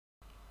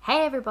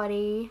Hey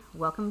everybody,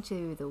 welcome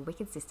to the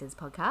Wicked Sisters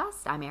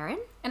podcast. I'm Erin.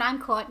 And I'm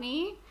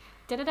Courtney.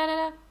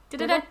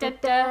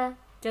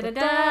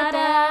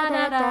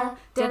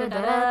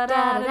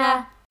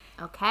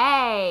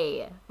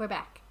 Okay, We're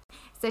back.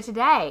 so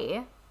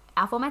today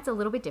our format's a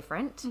little bit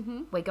different.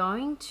 Mm-hmm. We're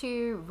going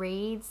to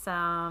read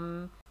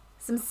some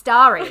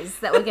stories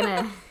that we're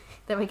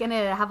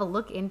gonna have a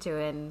look into,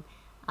 and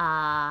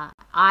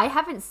I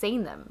haven't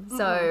seen them,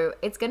 so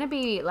it's gonna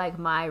be like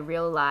my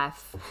real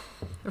life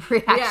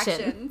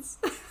reactions.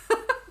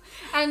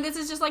 And this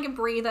is just like a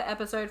breather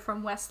episode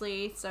from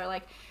Wesley, so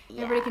like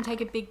everybody can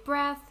take a big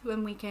breath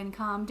when we can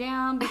calm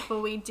down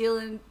before we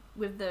deal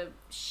with the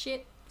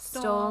shit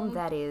storm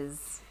that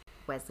is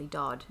Wesley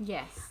Dodd.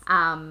 Yes.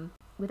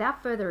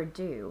 Without further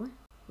ado,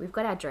 we've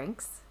got our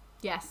drinks.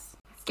 Yes.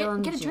 Still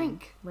on Get the a gin.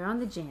 drink. We're on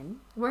the gin.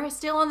 We're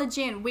still on the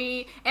gin.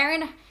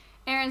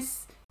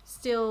 Erin's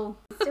still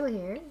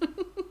here.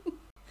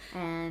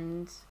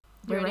 And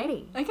we're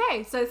ready.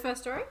 Okay, so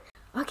first story.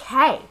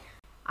 Okay.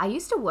 I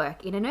used to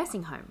work in a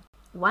nursing home.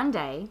 One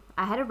day,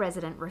 I had a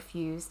resident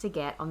refuse to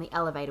get on the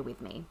elevator with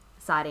me,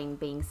 citing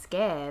being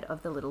scared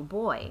of the little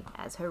boy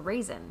as her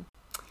reason.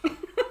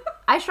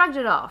 I shrugged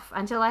it off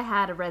until I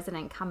had a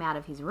resident come out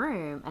of his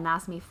room and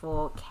ask me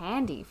for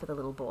candy for the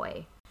little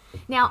boy.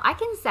 Now, I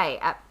can say,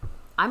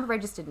 I'm a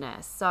registered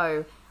nurse,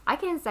 so I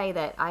can say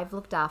that I've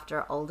looked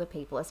after older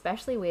people,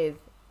 especially with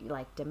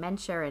like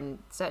dementia and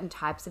certain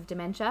types of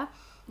dementia.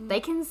 They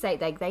can say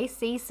they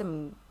see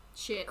some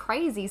Shit.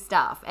 crazy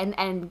stuff,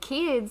 and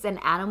kids and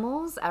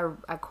animals are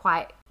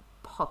quite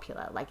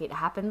popular. Like, it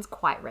happens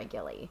quite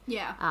regularly.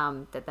 Yeah.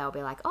 That they'll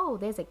be like, oh,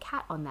 there's a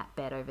cat on that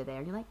bed over there,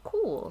 and you're like,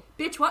 cool.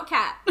 Bitch, what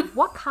cat?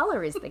 What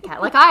color is the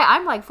cat? Like,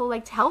 I'm like full,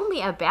 like, tell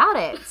me about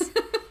it.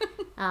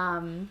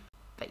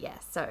 But yeah,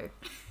 so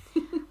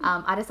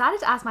I decided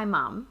to ask my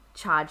mum,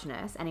 charge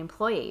nurse and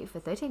employee for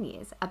 13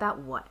 years, about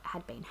what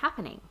had been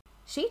happening.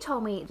 She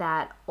told me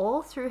that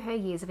all through her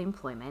years of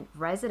employment,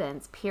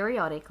 residents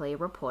periodically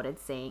reported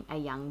seeing a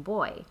young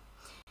boy.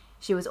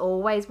 He was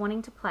always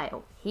wanting to play.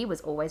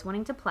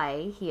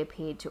 He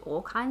appeared to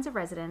all kinds of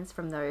residents,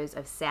 from those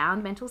of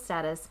sound mental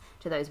status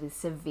to those with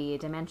severe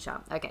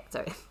dementia. Okay,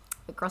 so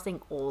we're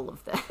crossing all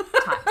of the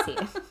types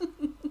here.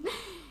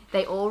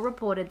 They all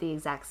reported the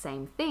exact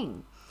same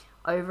thing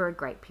over a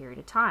great period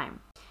of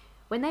time.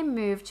 When they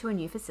moved to a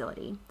new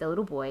facility, the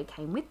little boy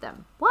came with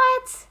them.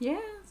 What?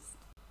 Yes.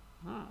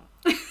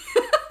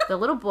 The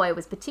little boy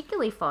was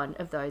particularly fond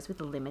of those with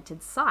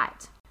limited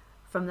sight.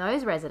 From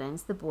those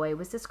residents, the boy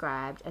was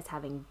described as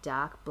having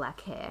dark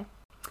black hair,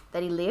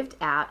 that he lived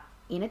out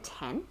in a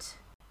tent.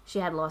 She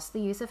had lost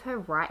the use of her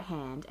right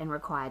hand and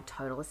required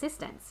total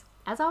assistance.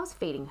 As I was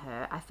feeding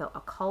her, I felt a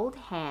cold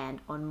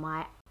hand on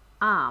my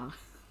arm.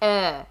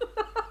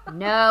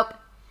 Nope.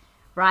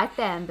 Right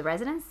then, the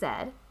resident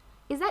said,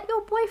 "Is that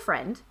your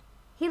boyfriend?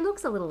 He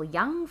looks a little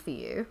young for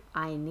you."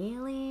 I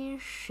nearly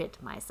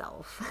shit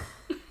myself.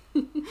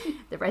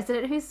 The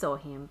resident who saw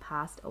him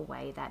passed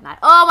away that night.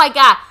 Oh my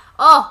God.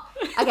 Oh,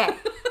 okay.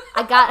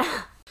 I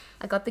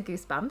got the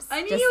goosebumps.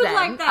 I knew just you would then.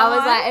 like that I was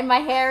one. like, and my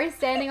hair is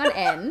standing on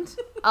end.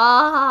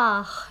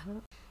 Oh,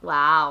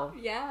 wow.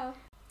 Yeah.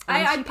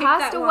 And I she picked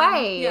passed that away.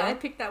 One. Yeah, I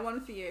picked that one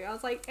for you. I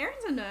was like,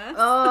 Erin's a nurse.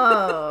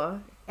 Oh,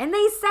 and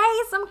they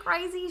say some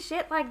crazy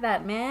shit like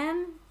that,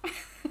 man.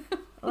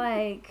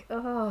 Like,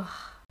 oh,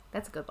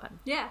 that's a good one.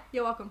 Yeah,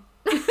 you're welcome.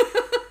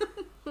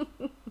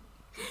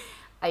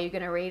 Are we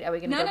going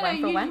to go one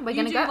for you, one? We're you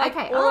going to do, go? like,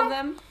 Okay. all right. of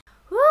them.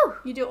 Woo.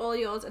 You do all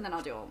yours and then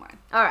I'll do all mine.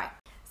 All right.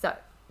 So,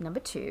 number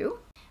 2.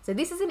 So,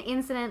 this is an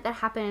incident that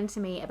happened to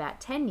me about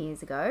 10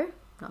 years ago.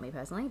 Not me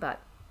personally,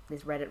 but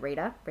this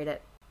Reddit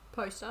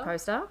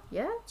poster.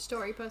 Yeah.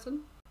 Story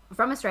person.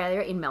 From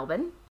Australia in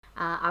Melbourne.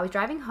 I was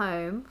driving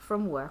home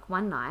from work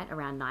one night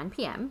around 9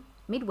 p.m,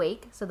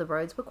 midweek, so the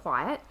roads were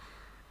quiet.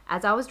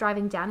 As I was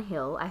driving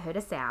downhill, I heard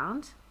a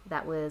sound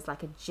that was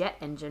like a jet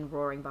engine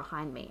roaring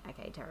behind me.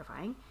 Okay,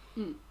 terrifying.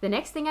 The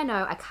next thing I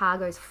know, a car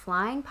goes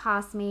flying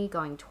past me,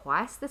 going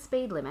twice the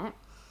speed limit.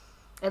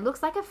 It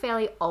looks like a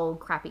fairly old,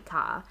 crappy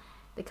car.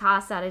 The car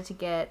started to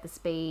get the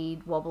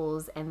speed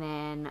wobbles, and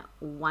then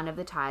one of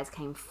the tires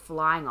came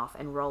flying off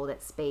and rolled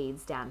at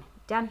speeds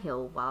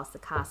downhill whilst the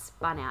car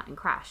spun out and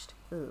crashed.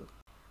 Ooh.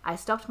 I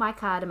stopped my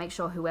car to make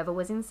sure whoever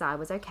was inside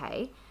was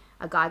okay.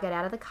 A guy got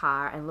out of the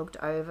car and looked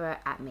over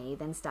at me,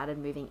 then started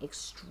moving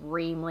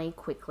extremely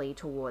quickly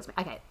towards me.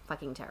 Okay,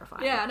 fucking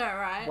terrifying. Yeah, I know,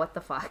 right? What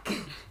the fuck?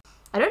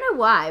 I don't know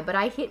why, but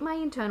I hit my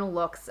internal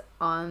locks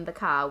on the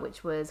car,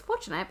 which was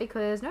fortunate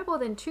because no more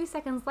than 2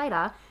 seconds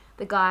later,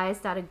 the guy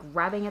started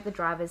grabbing at the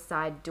driver's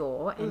side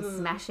door and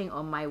smashing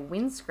on my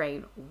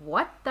windscreen.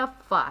 What the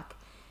fuck?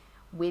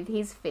 With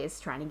his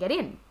fist trying to get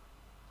in.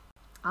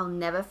 I'll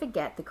never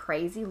forget the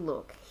crazy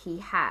look he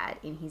had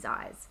in his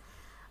eyes.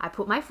 I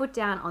put my foot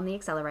down on the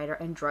accelerator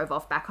and drove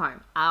off back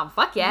home.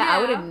 Fuck yeah. I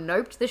would have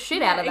noped the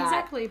shit out of that.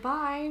 Exactly.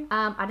 Bye.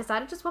 I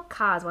decided to swap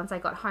cars once I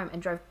got home and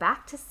drove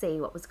back to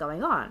see what was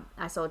going on.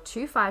 I saw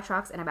 2 fire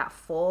trucks and about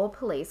 4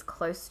 police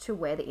close to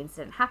where the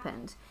incident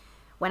happened.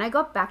 When I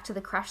got back to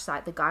the crash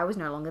site, the guy was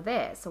no longer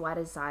there, so I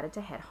decided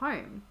to head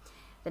home.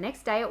 The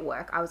next day at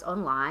work, I was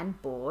online,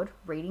 bored,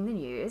 reading the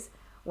news,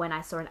 when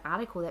I saw an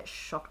article that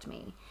shocked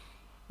me.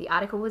 The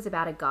article was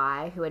about a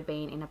guy who had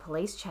been in a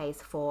police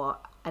chase for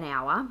an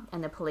hour,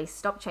 and the police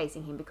stopped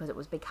chasing him because it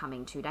was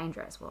becoming too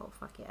dangerous. Well,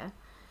 fuck yeah.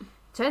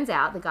 Turns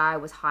out the guy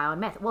was high on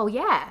meth. Well,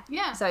 yeah.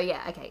 Yeah. So,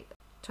 yeah, okay.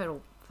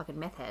 Total fucking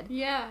meth head.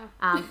 Yeah.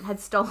 Had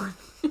stolen...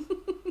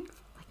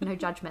 like, no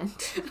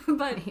judgment.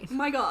 But, oh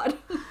my God.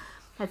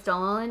 Had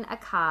stolen a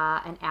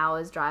car an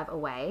hour's drive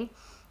away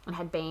and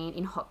had been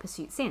in hot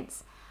pursuit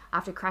since.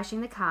 After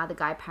crashing the car, the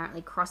guy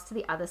apparently crossed to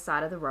the other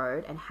side of the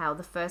road and hailed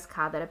the first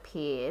car that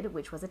appeared,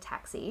 which was a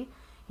taxi.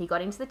 He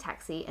got into the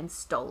taxi and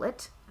stole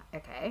it.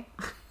 Okay.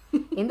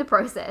 In the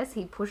process,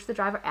 he pushed the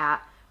driver out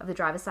of the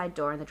driver's side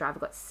door, and the driver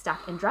got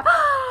stuck and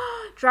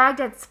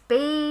dragged at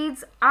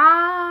speeds.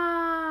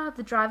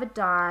 The driver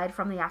died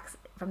from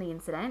the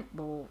incident.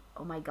 Well,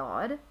 oh my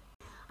God.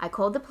 I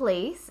called the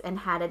police and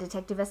had a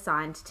detective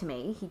assigned to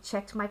me. He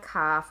checked my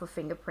car for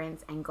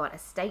fingerprints and got a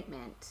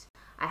statement.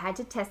 I had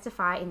to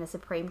testify in the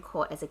Supreme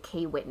Court as a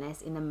key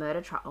witness in the murder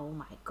trial. Oh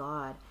my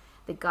God.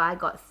 The guy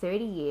got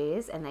 30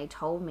 years, and they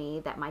told me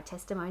that my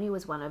testimony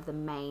was one of the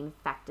main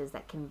factors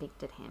that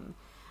convicted him.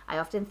 I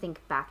often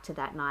think back to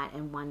that night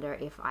and wonder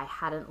if I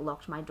hadn't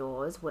locked my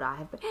doors, would I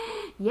have been...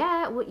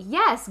 Yeah, well,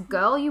 yes,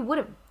 girl, you would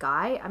have,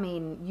 guy. I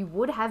mean, you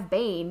would have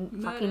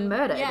been fucking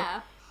murdered. Yeah.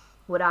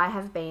 Would I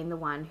have been the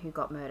one who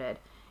got murdered?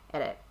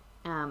 Edit.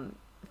 Found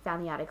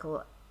the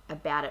article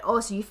about it. Oh,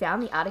 so you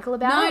found the article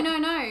about it?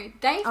 No.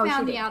 They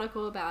found the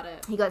article about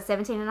it. He got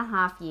 17 and a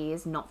half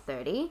years, not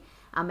 30.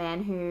 A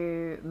man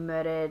who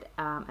murdered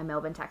a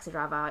Melbourne taxi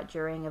driver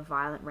during a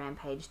violent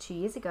rampage 2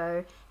 years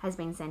ago has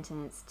been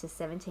sentenced to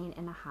 17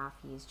 and a half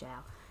years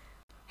jail.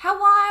 How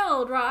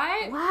wild,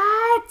 right?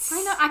 What?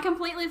 I know. I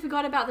completely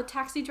forgot about the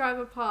taxi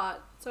driver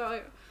part.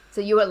 So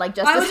you were like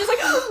just... I was just like,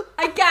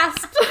 I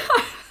gasped.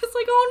 It's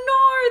like,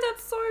 oh no,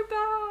 that's so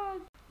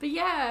bad. But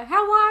yeah,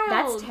 how wild.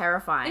 That's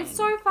terrifying. It's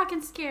so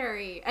fucking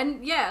scary.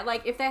 And yeah,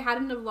 like if they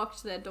hadn't have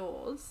locked their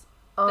doors,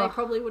 they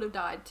probably would have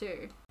died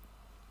too.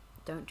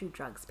 Don't do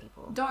drugs,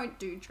 people. Don't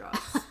do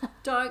drugs.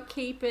 Don't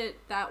keep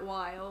it that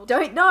wild.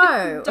 Don't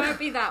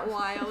be that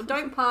wild.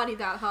 Don't party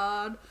that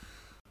hard.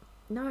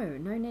 No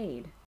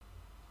need.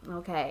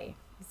 Okay,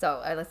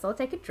 so let's all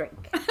take a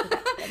drink.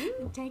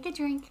 Take a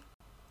drink.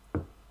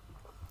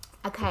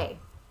 Okay,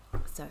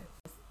 so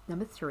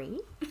number 3.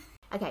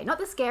 Okay, not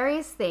the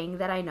scariest thing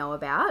that I know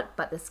about,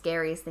 but the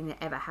scariest thing that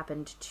ever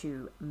happened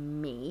to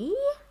me.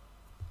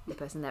 The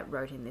person that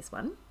wrote in this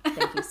one.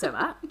 Thank you so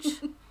much.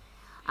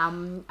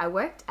 I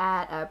worked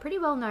at a pretty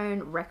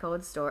well-known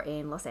record store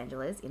in Los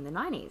Angeles in the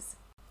 90s.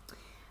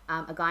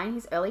 A guy in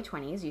his early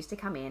 20s used to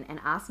come in and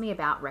ask me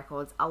about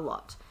records a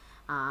lot.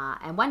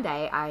 And one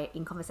day,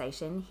 in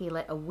conversation, he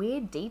let a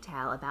weird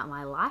detail about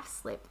my life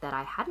slip that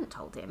I hadn't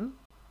told him.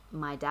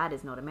 My dad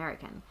is not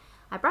American.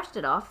 I brushed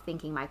it off,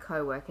 thinking my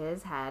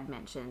co-workers had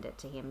mentioned it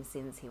to him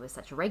since he was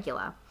such a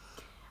regular.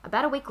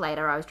 About a week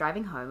later, I was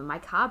driving home and my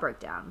car broke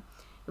down.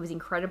 It was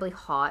incredibly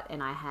hot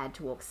and I had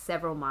to walk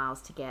several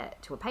miles to get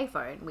to a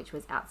payphone, which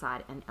was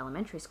outside an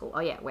elementary school.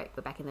 Oh yeah, wait,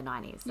 we're back in the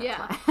 90s. That's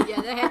yeah, why.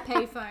 yeah, they had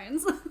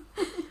payphones.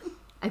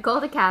 I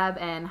called a cab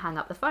and hung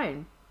up the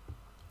phone.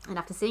 And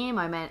after sitting a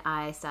moment,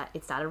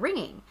 it started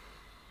ringing.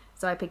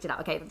 So I picked it up.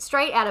 Okay,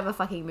 straight out of a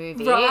fucking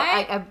movie.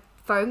 Right? Like a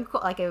phone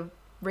call, like a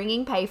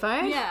ringing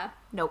payphone. Yeah.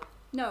 Nope.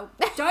 No,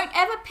 don't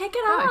ever pick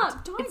it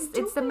up. Don't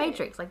do It's the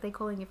Matrix. Like they're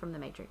calling you from the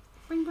Matrix.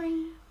 Ring,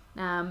 ring.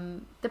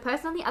 The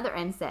person on the other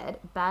end said,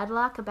 "Bad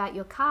luck about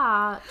your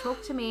car.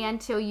 Talk to me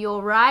until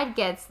your ride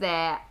gets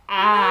there."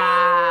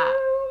 I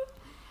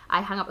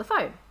hung up the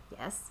phone.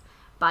 Yes.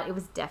 But it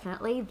was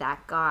definitely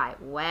that guy.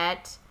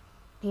 Wet.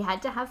 He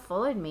had to have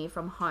followed me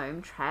from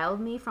home,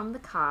 trailed me from the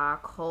car,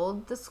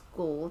 called the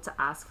school to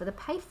ask for the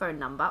payphone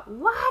number.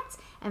 What?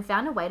 And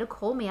found a way to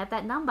call me at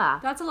that number.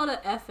 That's a lot of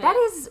effort. That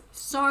is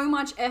so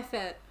much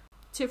effort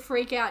to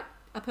freak out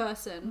a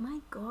person. Oh my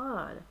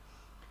God.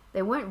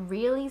 There weren't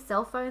really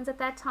cell phones at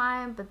that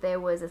time, but there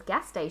was a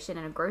gas station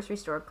and a grocery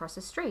store across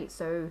the street,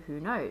 so who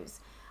knows?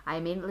 I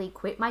immediately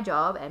quit my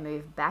job and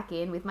moved back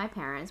in with my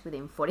parents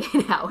within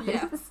 48 hours.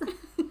 Yeah.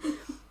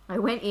 I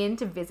went in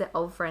to visit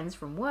old friends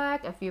from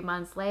work a few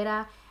months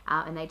later,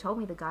 and they told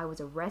me the guy was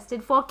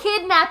arrested for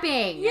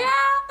kidnapping. Yeah.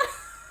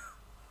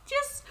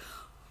 Just,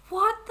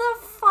 what the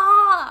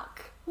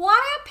fuck? Why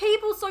are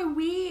people so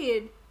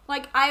weird?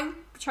 Like, I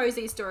chose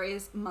these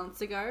stories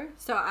months ago,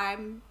 so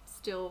I'm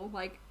still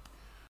like,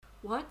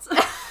 what?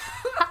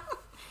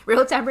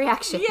 Real-time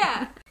reaction.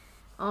 Yeah.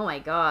 Oh my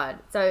God.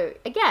 So,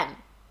 again,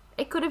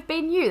 it could have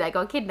been you that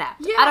got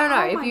kidnapped. Yeah, I don't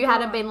know, if you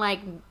hadn't been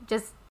like,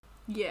 just...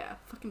 Yeah,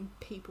 fucking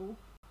people.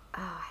 Oh,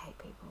 I hate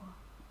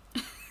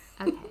people.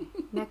 Okay,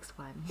 next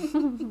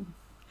one.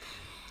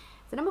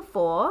 So number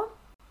 4,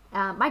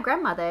 my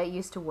grandmother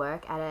used to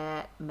work at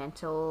a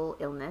mental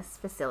illness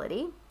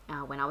facility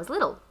when I was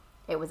little.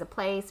 It was a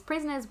place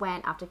prisoners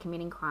went after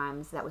committing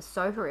crimes that were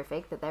so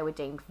horrific that they were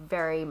deemed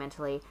very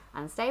mentally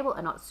unstable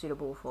and not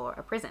suitable for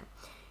a prison.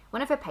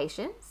 One of her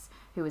patients,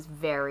 who was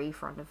very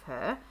fond of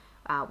her,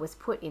 was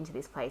put into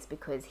this place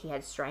because he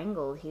had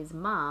strangled his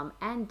mum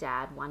and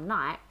dad one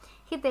night,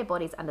 hid their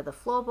bodies under the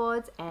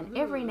floorboards, and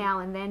every now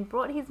and then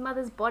brought his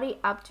mother's body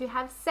up to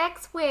have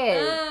sex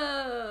with.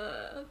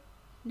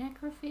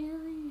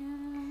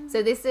 Necrophilia.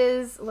 So this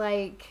is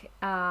like,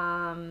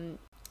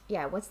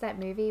 what's that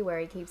movie where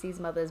he keeps his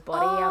mother's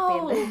body up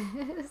in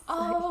the...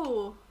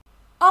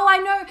 Oh, I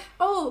know.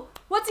 Oh,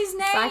 what's his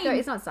name? Psycho.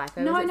 It's not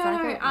Psycho. No, is it no,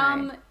 Psycho?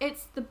 no.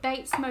 It's the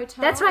Bates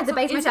Motel. That's right, the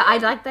Bates Motel. I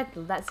like that.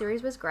 That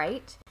series was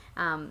great.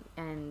 And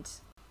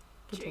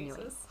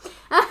continuing.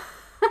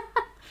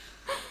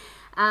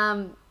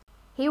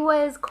 He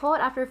was caught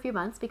after a few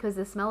months because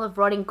the smell of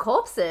rotting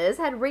corpses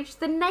had reached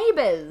the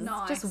neighbours.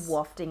 Nice. Just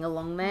wafting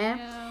along there.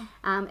 Yeah.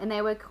 And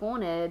they were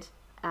cornered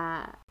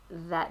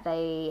that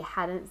they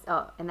hadn't...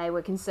 Oh, and they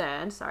were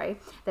concerned,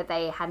 that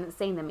they hadn't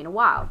seen them in a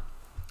while.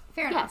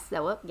 Fair enough. Yes, they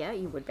were. Yeah,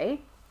 you would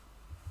be.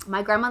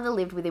 My grandmother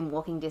lived within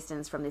walking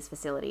distance from this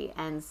facility,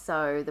 and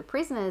so the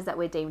prisoners that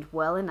were deemed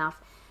well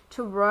enough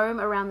to roam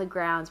around the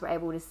grounds were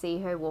able to see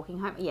her walking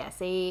home. Yeah,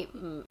 see,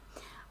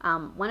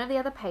 one of the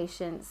other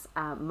patients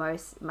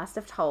must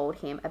have told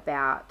him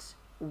about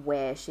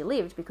where she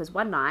lived, because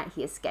one night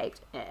he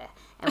escaped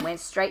and went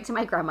straight to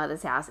my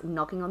grandmother's house,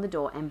 knocking on the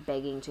door and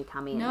begging to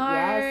come in. No.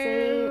 Yeah,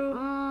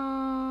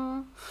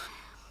 see.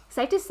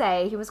 Safe to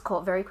say, he was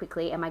caught very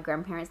quickly, and my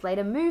grandparents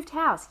later moved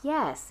house.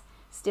 Yes.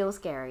 Still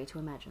scary to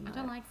imagine, though. I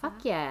don't like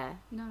Fuck that. yeah.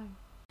 No.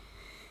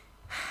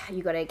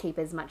 You got to keep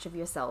as much of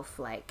yourself,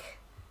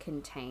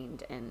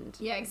 contained and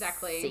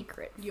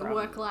secret. Your from,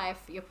 work life,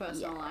 your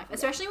personal life.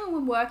 Especially when we're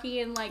working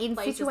in,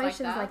 places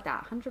situations like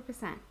that.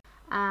 100%.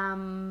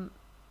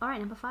 All right,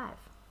 number 5.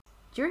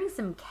 During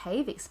some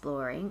cave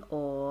exploring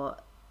or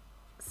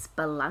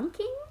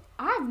spelunking...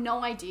 I have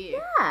no idea.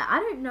 Yeah, I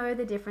don't know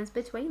the difference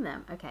between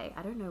them. Okay,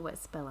 I don't know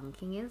what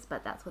spelunking is,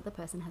 but that's what the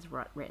person has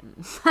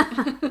written.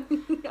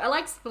 I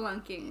like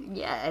spelunking.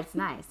 Yeah, it's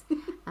nice.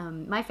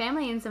 My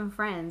family and some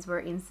friends were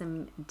in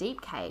some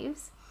deep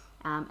caves,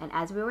 and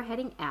as we were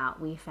heading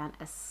out, we found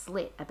a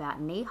slit about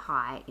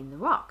knee-high in the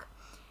rock.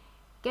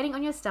 Getting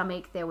on your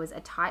stomach, there was a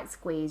tight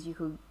squeeze you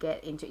could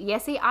get into. Yeah,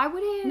 see, I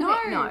wouldn't... No.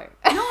 No.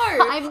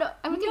 I'm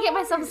not going to get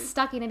myself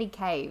stuck in any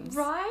caves.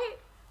 Right?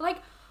 Like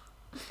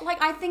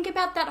I think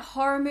about that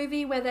horror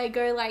movie where they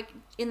go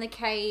in the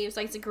caves,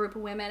 it's a group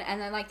of women, and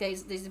then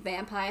there's these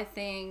vampire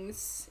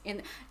things.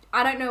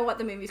 I don't know what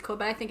the movie's called,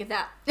 but I think of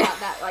that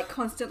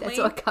constantly. That's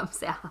what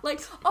comes out.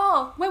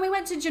 When we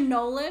went to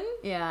Janolan,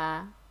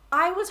 Yeah.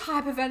 I was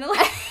hyperventilating.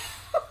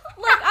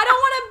 I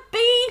don't want to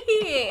be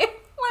here.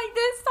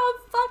 There's some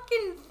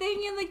fucking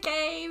thing in the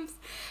caves.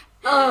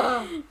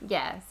 Ugh.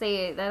 Yeah.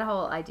 See, that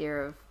whole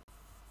idea of...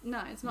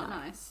 No, it's not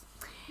nice.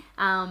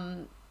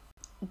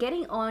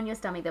 Getting on your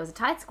stomach, there was a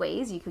tight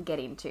squeeze you could get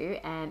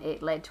into, and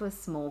it led to a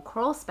small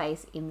crawl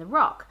space in the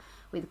rock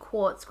with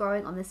quartz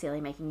growing on the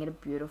ceiling, making it a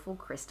beautiful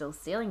crystal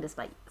ceiling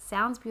display.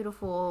 Sounds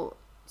beautiful.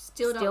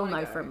 Still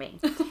no from me.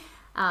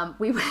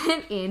 We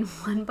went in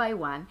one by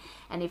one,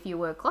 and if you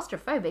were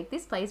claustrophobic,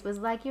 this place was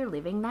like your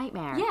living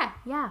nightmare.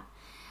 Yeah.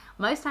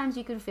 Most times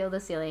you could feel the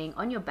ceiling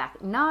on your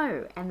back.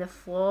 No. And the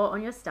floor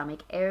on your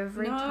stomach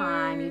every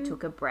time you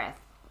took a breath.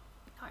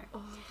 No.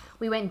 Oh.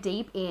 We went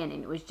deep in,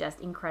 and it was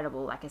just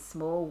incredible, like a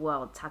small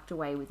world tucked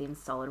away within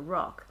solid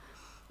rock.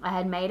 I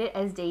had made it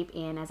as deep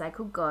in as I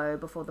could go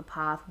before the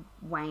path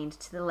waned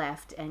to the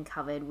left and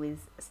covered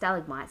with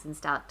stalagmites and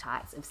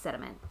stalactites of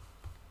sediment.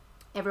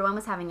 Everyone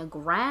was having a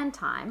grand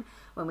time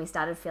when we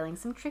started feeling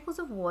some trickles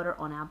of water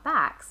on our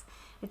backs.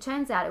 It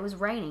turns out it was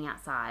raining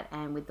outside,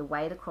 and with the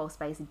way the crawl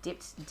space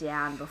dipped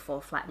down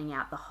before flattening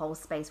out, the whole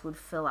space would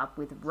fill up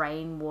with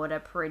rainwater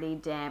pretty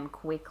damn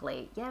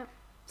quickly. Yep.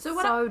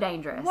 So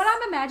dangerous. What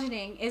I'm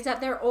imagining is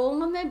that they're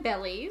all on their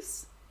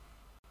bellies,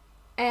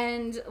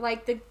 and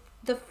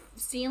the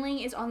ceiling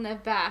is on their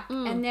back,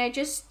 and they're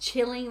just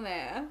chilling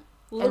there,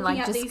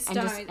 looking at these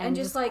stones, and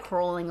just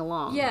crawling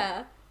along.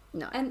 Yeah.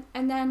 No. And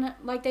then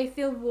they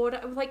feel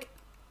water.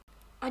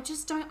 I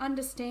just don't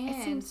understand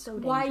it seems so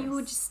why you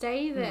would just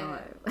stay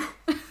there.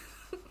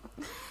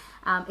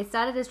 No. It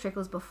started as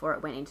trickles before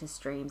it went into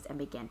streams and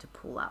began to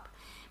pool up.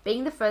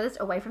 Being the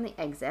furthest away from the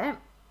exit,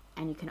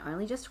 and you can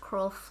only just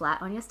crawl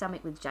flat on your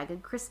stomach with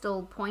jagged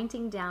crystal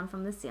pointing down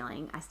from the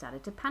ceiling, I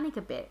started to panic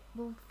a bit.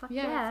 Well, fuck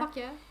yeah.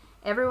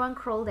 Everyone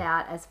crawled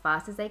out as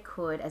fast as they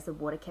could as the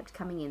water kept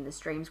coming in, the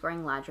streams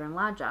growing larger and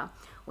larger.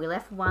 We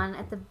left one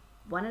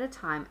at a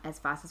time as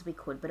fast as we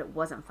could, but it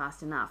wasn't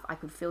fast enough. I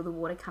could feel the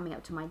water coming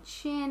up to my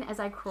chin as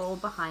I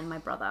crawled behind my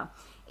brother.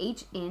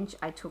 Each inch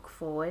I took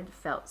forward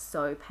felt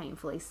so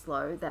painfully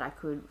slow that I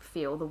could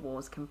feel the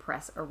walls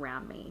compress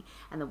around me,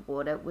 and the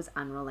water was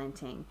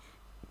unrelenting,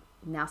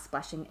 now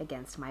splashing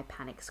against my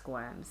panic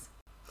squirms.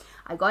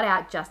 I got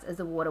out just as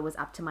the water was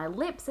up to my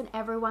lips, and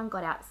everyone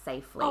got out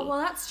safely. Oh, well,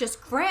 that's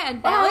just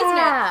grand now, isn't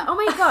it? Oh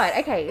my God.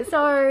 Okay,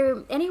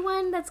 so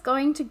anyone that's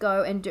going to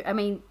go and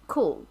do...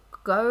 cool.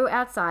 Go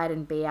outside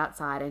and be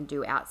outside and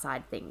do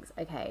outside things.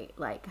 Okay,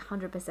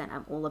 100%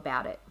 I'm all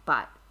about it.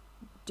 But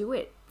do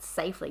it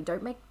safely.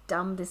 Don't make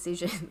dumb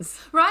decisions.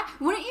 Right?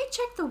 Wouldn't you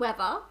check the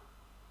weather?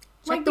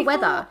 Check the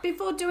weather.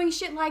 Before doing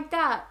shit like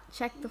that.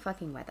 Check the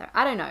fucking weather.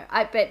 I don't know.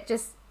 I bet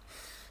just...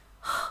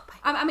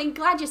 I mean,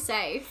 glad you're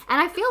safe.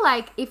 And I feel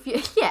like if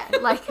you... Yeah,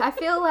 like, I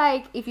feel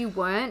like if you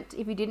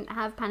didn't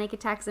have panic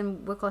attacks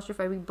and were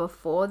claustrophobic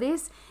before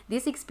this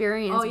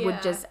experience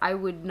would just... I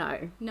would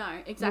know. No,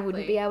 exactly. You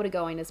wouldn't be able to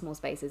go into small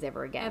spaces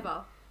ever again.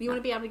 Ever. You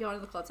wouldn't be able to go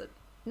into the closet.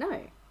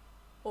 No.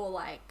 Or,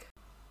 like,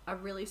 a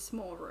really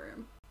small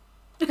room.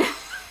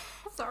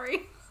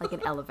 Sorry. Like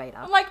an elevator.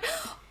 I'm like,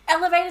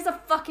 elevators are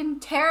fucking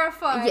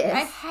terrifying. Yes.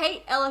 I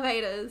hate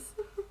elevators.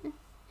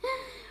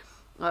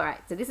 All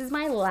right, so this is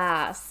my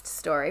last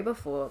story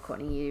before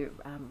Courtney, you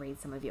read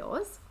some of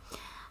yours.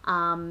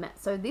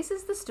 So this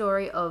is the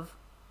story of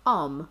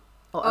Or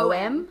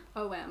OM.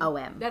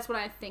 OM. That's what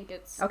I think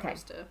it's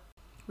supposed to.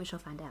 We shall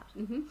find out.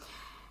 Mm-hmm.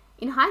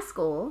 In high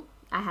school,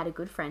 I had a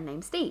good friend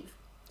named Steve.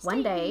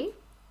 One day,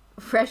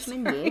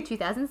 freshman year,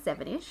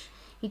 2007-ish,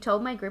 he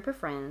told my group of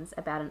friends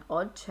about an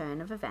odd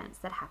turn of events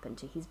that happened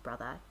to his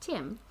brother,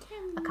 Tim,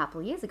 a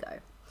couple years ago.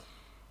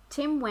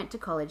 Tim went to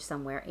college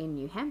somewhere in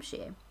New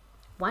Hampshire.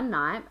 One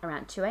night,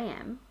 around 2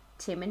 a.m.,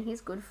 Tim and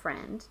his good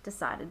friend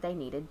decided they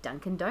needed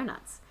Dunkin'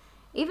 Donuts,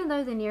 even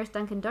though the nearest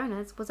Dunkin'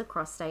 Donuts was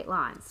across state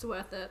lines. It's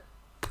worth it.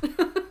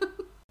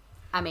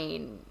 I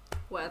mean...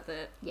 Worth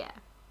it. Yeah.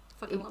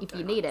 If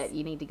you need it,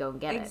 you need to go and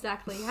get it.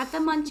 Exactly. Had the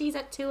munchies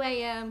at 2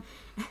 a.m.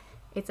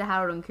 It's a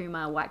Harold and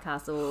Kumar White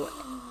Castle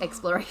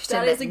exploration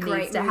that is a needs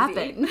great to movie.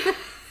 happen.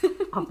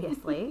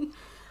 Obviously.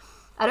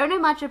 I don't know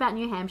much about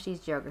New Hampshire's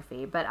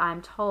geography, but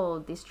I'm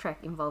told this trek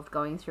involved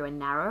going through a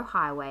narrow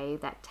highway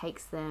that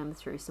takes them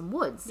through some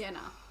woods. Yeah,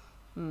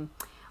 no.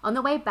 On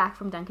the way back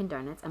from Dunkin'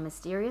 Donuts, a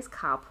mysterious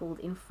car pulled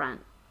in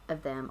front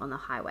of them on the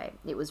highway.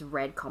 It was a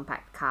red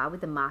compact car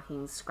with the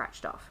markings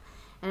scratched off,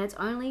 and its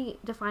only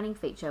defining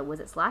feature was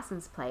its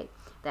license plate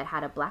that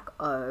had a black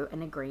O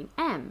and a green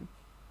M,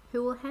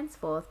 who will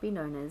henceforth be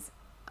known as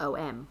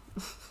OM.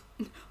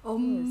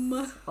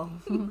 Yes.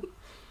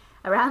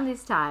 Around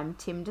this time,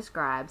 Tim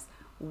describes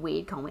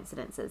weird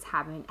coincidences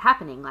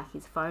happening, like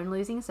his phone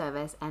losing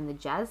service and the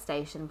jazz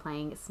station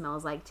playing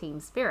Smells Like Teen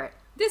Spirit.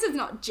 This is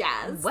not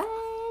jazz. What?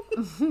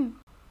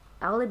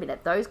 I'll admit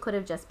it, those could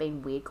have just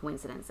been weird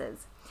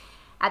coincidences.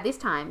 At this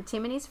time,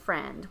 Tim and his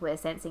friend were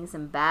sensing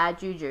some bad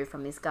juju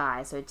from this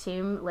guy, so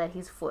Tim let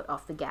his foot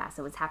off the gas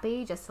and was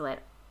happy just to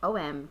let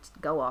OM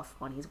go off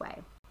on his way.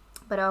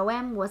 But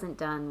OM wasn't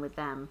done with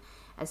them.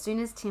 As soon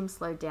as Tim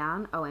slowed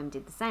down, OM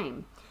did the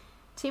same.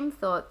 Tim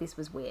thought this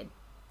was weird,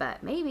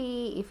 but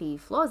maybe if he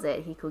floors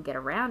it, he could get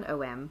around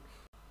OM.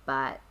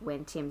 But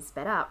when Tim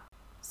sped up,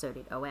 so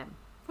did OM.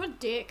 What a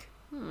dick.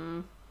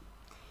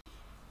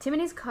 Tim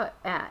and his co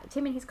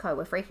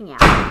were freaking out.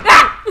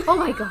 Oh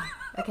my god.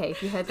 Okay,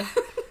 if you heard that.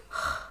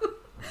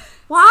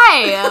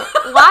 Why?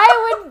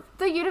 Why would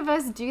the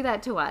universe do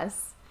that to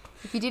us?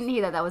 If you didn't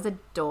hear that, that was a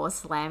door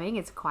slamming.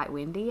 It's quite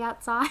windy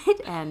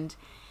outside, and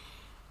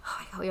oh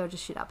my god, we all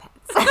just shit our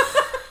pants.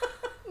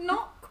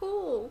 Not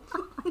cool.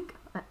 Oh my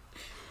god.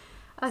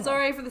 Okay.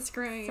 Sorry for the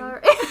scream.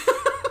 Sorry.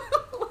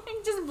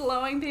 Like just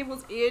blowing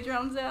people's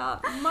eardrums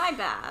out. My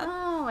bad.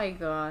 Oh my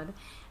god.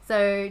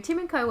 So Tim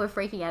and Co were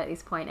freaking out at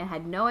this point and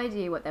had no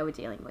idea what they were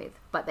dealing with.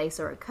 But they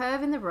saw a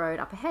curve in the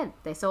road up ahead.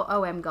 They saw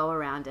OM go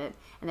around it,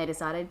 and they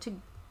decided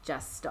to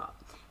just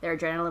stop. Their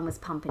adrenaline was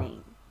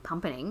pumping,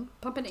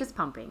 just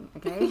pumping,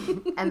 okay?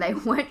 And they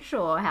weren't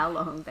sure how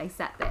long they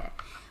sat there.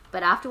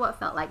 But after what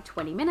felt like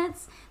 20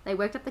 minutes, they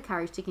worked up the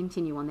courage to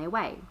continue on their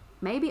way.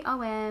 Maybe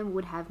OM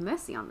would have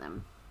mercy on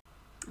them.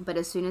 But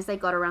as soon as they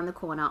got around the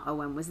corner,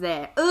 OM was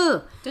there.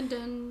 Ugh! Dun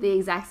dun. The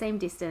exact same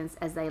distance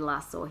as they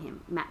last saw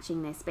him,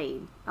 matching their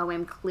speed.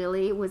 OM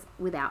clearly was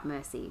without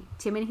mercy.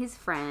 Tim and his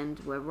friend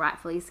were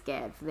rightfully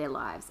scared for their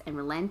lives and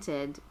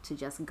relented to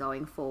just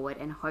going forward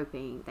and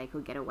hoping they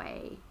could get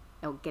away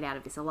or get out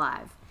of this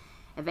alive.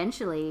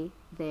 Eventually,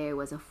 there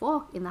was a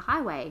fork in the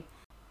highway.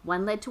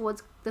 One led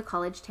towards the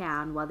college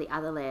town while the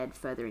other led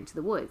further into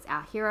the woods.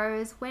 Our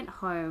heroes went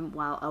home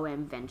while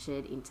OM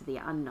ventured into the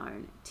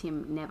unknown.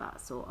 Tim never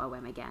saw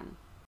OM again.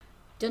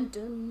 Dun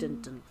dun.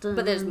 Dun, dun, dun.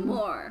 But there's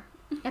more.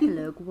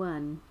 Epilogue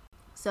 1.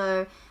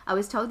 So I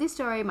was told this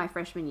story my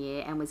freshman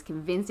year and was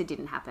convinced it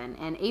didn't happen.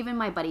 And even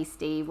my buddy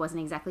Steve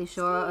wasn't exactly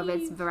sure of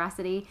its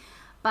veracity.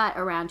 But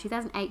around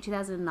 2008,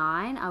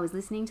 2009, I was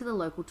listening to the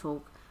local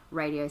talk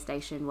radio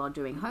station while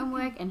doing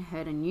homework and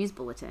heard a news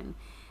bulletin.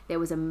 There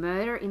was a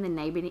murder in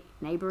the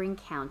neighboring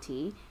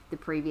county the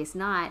previous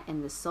night,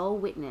 and the sole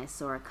witness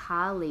saw a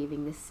car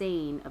leaving the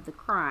scene of the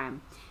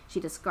crime. She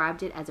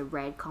described it as a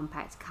red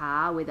compact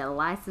car with a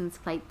license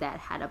plate that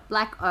had a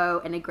black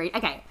O and a green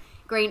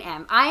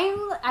M.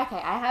 I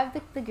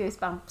have the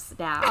goosebumps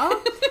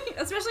now.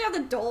 Especially on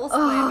the door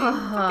slamming.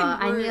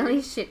 I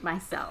nearly shit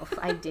myself.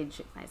 I did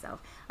shit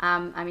myself.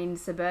 I'm in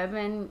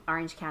suburban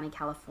Orange County,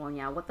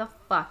 California. What the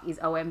fuck is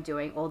OM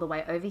doing all the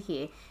way over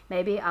here?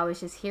 Maybe I was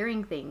just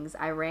hearing things.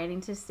 I ran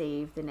into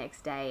Steve the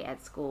next day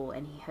at school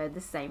and he heard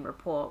the same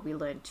report. We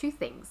learned 2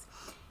 things.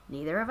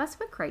 Neither of us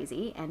were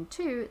crazy, and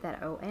 2,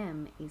 that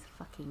OM is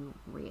fucking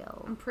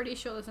real. I'm pretty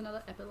sure there's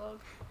another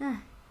epilogue.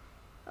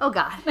 Oh,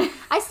 God.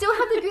 I still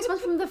have the goosebumps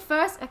from the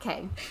first...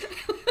 Okay.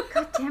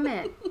 God damn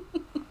it.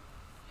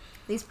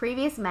 This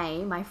previous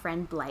May, my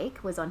friend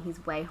Blake was on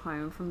his way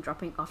home from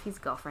dropping off his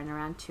girlfriend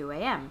around 2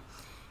 a.m.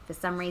 For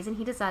some reason,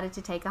 he decided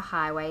to take a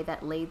highway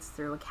that leads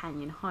through a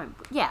canyon home.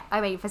 Yeah,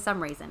 I mean, for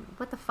some reason.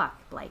 What the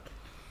fuck, Blake?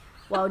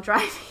 While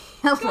driving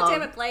along, God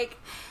damn it, Blake.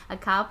 a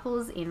car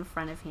pulls in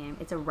front of him.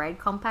 It's a red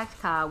compact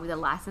car with a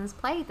license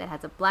plate that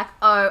has a black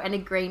O and a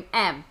green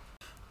M.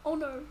 Oh,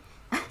 no.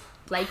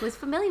 Blake was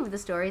familiar with the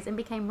stories and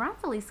became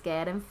rightfully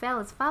scared and fell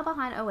as far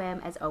behind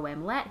OM as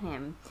OM let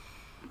him.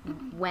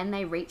 When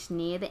they reached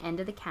near the end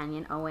of the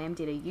canyon, OM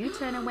did a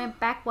U-turn and went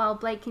back while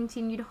Blake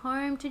continued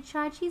home to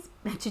change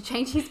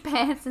his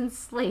pants and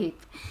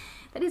sleep.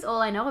 That is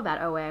all I know about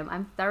OM.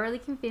 I'm thoroughly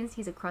convinced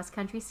he's a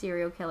cross-country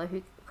serial killer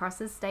who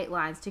crosses state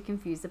lines to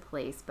confuse the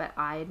police, but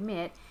I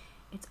admit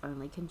it's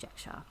only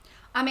conjecture.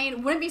 I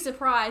mean, wouldn't be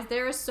surprised.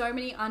 There are so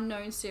many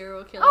unknown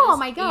serial killers Oh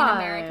my God. in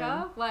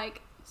America.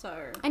 Like,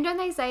 so... And don't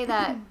they say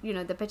that, you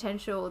know, the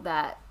potential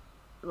that,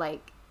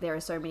 like, there are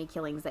so many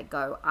killings that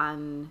go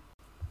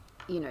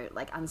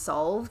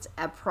unsolved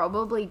are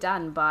probably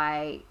done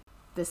by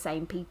the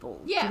same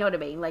people. Yeah. Do you know what I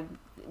mean? Like,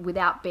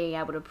 without being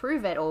able to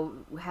prove it or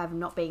have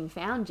not being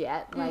found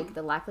yet, like,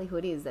 the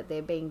likelihood is that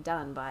they're being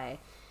done by...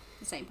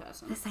 The same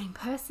person. The same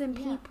person,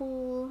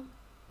 people,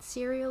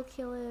 serial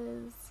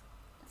killers,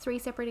 3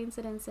 separate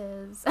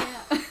incidences.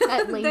 Yeah.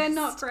 At least. They're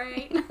not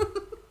great.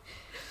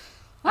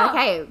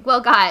 Okay, well,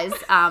 guys,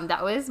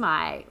 that was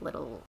my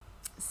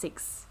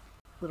 6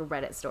 little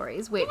Reddit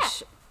stories,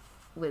 which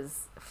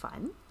was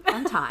fun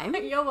time.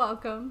 You're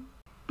welcome.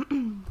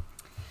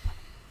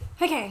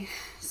 Okay,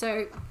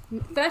 so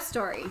first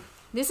story.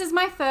 This is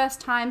my first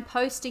time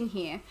posting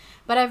here,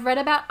 but I've read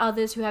about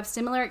others who have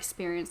similar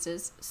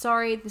experiences.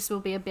 Sorry, this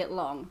will be a bit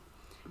long.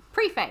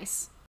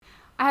 Preface.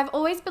 I have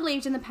always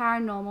believed in the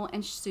paranormal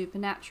and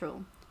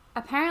supernatural.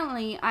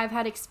 Apparently, I've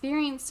had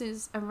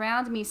experiences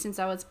around me since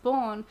I was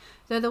born,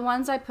 though the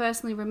ones I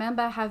personally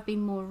remember have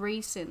been more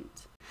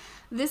recent.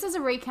 This is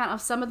a recount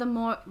of some of the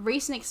more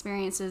recent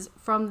experiences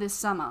from this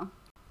summer.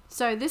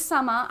 So this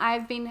summer,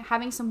 I've been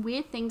having some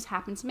weird things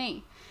happen to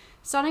me.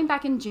 Starting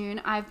back in June,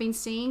 I've been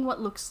seeing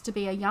what looks to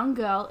be a young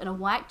girl in a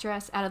white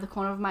dress out of the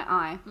corner of my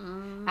eye,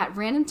 at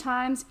random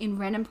times in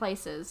random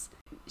places.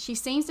 She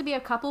seems to be a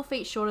couple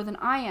feet shorter than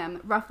I am,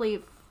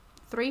 roughly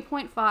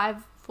 3.5,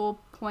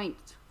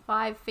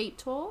 4.5 feet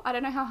tall. I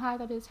don't know how high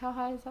that is. How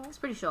high is that? It's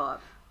pretty short.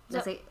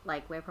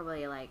 We're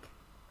probably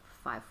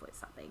 5 foot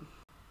something.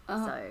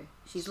 So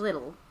she's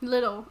little.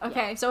 Little.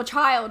 Okay, yeah. So a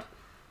child.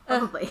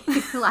 Probably.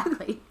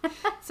 Likely.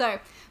 So,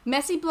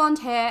 messy blonde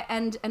hair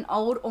and an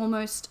old,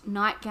 almost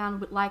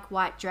nightgown-like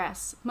white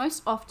dress.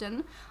 Most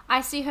often, I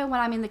see her when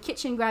I'm in the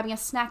kitchen grabbing a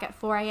snack at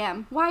 4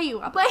 a.m. Why are you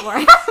up at 4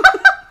 a.m.?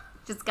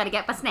 Just gotta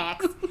get my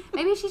snacks.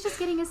 Maybe she's just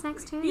getting her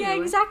snacks too. Yeah,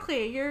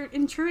 exactly. You're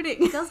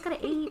intruding. Girls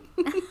gotta eat.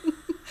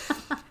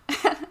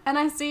 And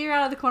I see her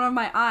out of the corner of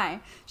my eye.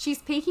 She's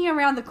peeking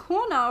around the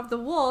corner of the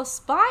wall,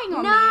 spying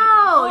on me.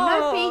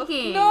 No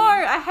peeking. No,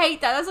 I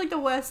hate that. That's like the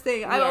worst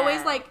thing. I'm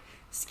always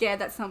scared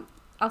that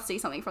I'll see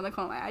something from the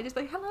corner of my eye. Just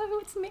like, hello,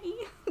 it's me.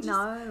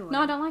 No,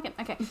 I don't like it.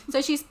 Okay,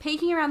 so she's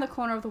peeking around the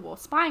corner of the wall,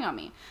 spying on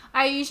me.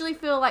 I usually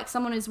feel like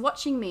someone is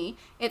watching me.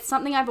 It's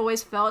something I've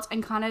always felt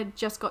and kind of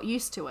just got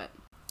used to it.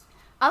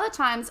 Other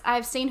times,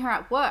 I've seen her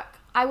at work.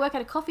 I work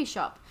at a coffee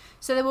shop,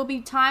 so there will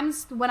be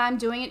times when I'm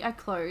doing it at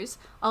close.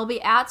 I'll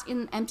be out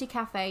in an empty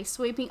cafe,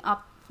 sweeping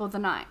up for the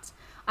night.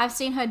 I've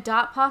seen her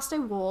dart past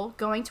a wall,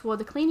 going toward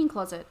the cleaning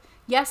closet.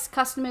 Yes,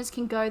 customers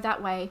can go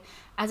that way,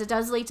 as it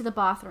does lead to the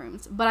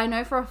bathrooms, but I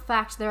know for a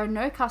fact there are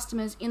no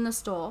customers in the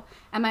store,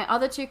 and my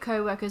other 2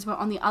 co-workers were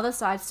on the other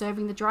side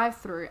serving the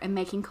drive-thru and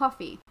making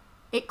coffee.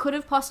 It could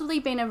have possibly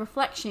been a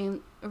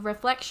reflection,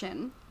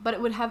 but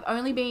it would have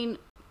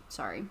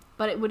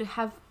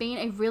been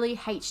a really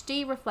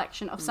HD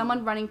reflection of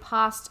someone running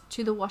past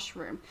to the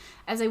washroom,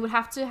 as they would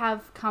have to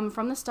have come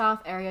from the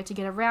staff area to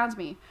get around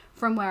me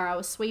from where I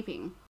was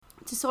sweeping.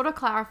 To sort of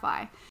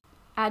clarify,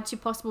 add to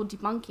possible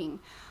debunking,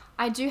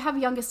 I do have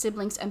younger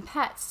siblings and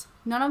pets.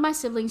 None of my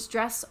siblings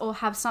dress or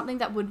have something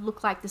that would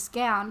look like this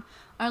gown.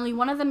 Only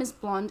one of them is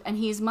blonde and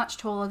he is much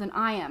taller than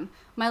I am.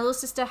 My little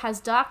sister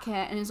has dark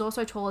hair and is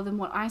also taller than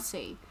what I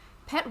see.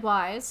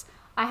 Pet-wise,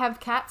 I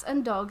have cats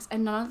and dogs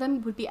and none of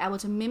them would be able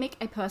to mimic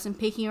a person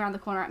peeking around the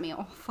corner at me.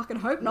 Oh, fucking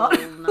hope not.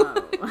 No.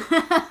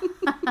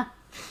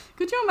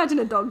 Could you imagine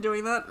a dog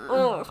doing that?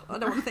 Oh, I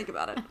don't want to think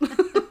about it.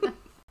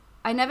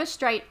 I never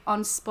straight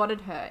on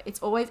spotted her. It's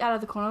always out of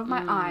the corner of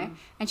my eye,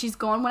 and she's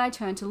gone when I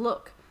turn to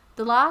look.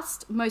 The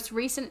last, most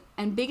recent,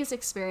 and biggest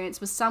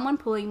experience was someone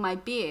pulling my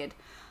beard.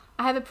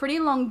 I have a pretty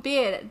long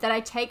beard that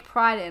I take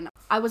pride in.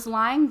 I was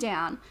lying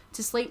down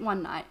to sleep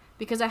one night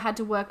because I had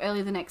to work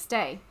early the next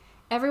day.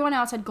 Everyone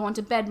else had gone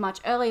to bed much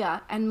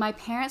earlier, and my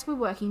parents were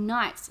working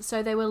nights,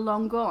 so they were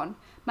long gone.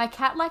 My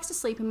cat likes to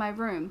sleep in my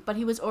room, but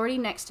he was already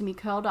next to me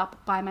curled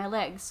up by my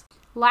legs.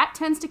 Light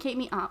tends to keep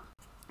me up,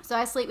 so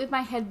I sleep with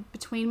my head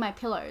between my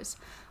pillows.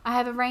 I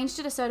have arranged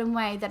it a certain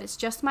way that it's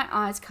just my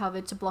eyes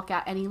covered to block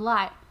out any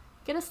light.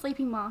 Get a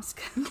sleeping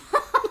mask.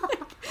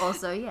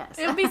 Also, yes.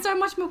 It would be so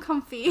much more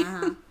comfy.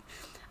 Uh-huh.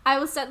 I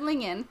was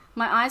settling in,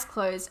 my eyes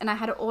closed, and I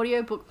had an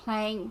audiobook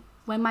playing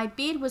when my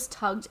beard was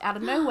tugged out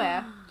of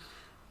nowhere.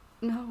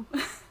 No.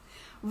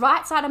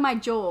 Right side of my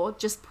jaw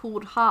just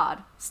pulled hard.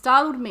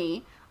 Startled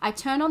me. I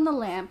turned on the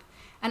lamp,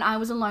 and I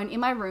was alone in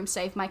my room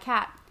save my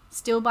cat,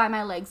 still by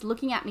my legs,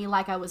 looking at me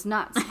like I was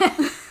nuts.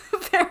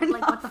 Fair enough.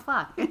 Like, what the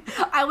fuck?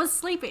 I was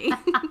sleepy.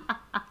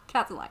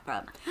 Cats are like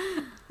that.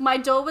 My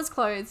door was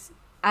closed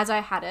as I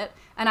had it,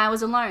 and I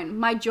was alone.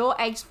 My jaw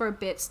ached for a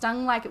bit,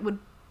 stung like it would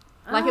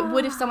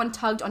if someone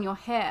tugged on your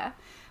hair,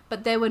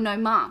 but there were no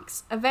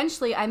marks.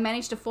 Eventually, I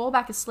managed to fall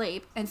back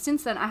asleep, and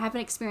since then, I haven't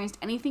experienced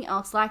anything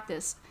else like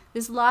this.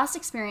 This last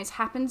experience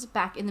happened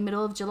back in the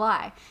middle of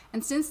July,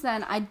 and since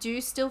then, I do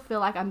still feel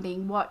like I'm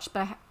being watched,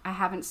 but I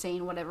haven't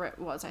seen whatever it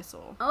was I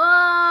saw.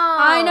 Oh!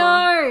 I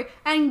know!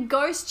 And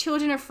ghost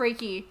children are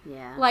freaky.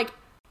 Yeah. Like,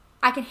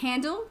 I can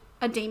handle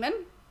a demon,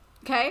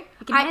 okay?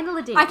 You can handle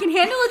a demon. I can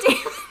handle a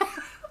demon.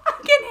 I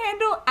can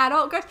handle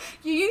adult ghosts.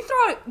 You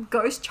throw a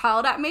ghost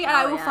child at me and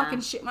I will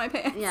fucking shit my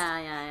pants.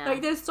 Yeah.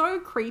 Like, they're so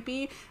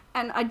creepy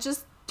and I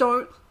just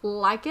don't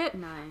like it.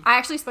 No. I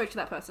actually spoke to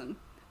that person.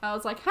 I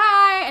was like,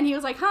 hi, and he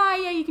was like, hi,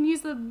 yeah, you can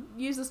use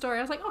the story.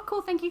 I was like, oh,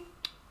 cool, thank you.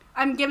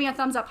 I'm giving a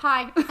thumbs up,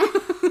 hi.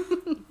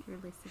 You're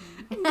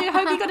listening. I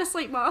hope you got a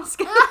sleep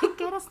mask.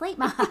 Get a sleep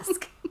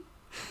mask.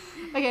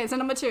 Okay, so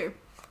number 2.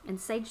 And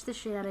sage the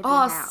shit out of your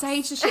house. Oh,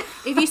 sage the shit.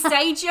 If you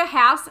sage your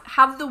house,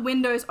 have the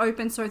windows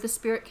open so the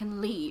spirit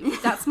can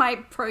leave. That's my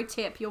pro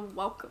tip. You're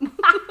welcome.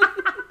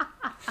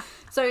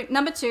 So,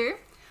 number 2.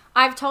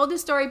 I've told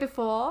this story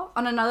before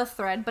on another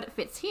thread, but it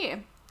fits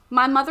here.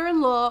 My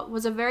mother-in-law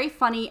was a very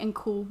funny and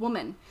cool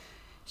woman.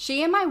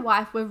 She and my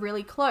wife were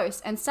really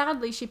close, and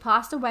sadly, she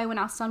passed away when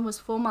our son was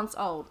 4 months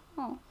old.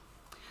 Oh.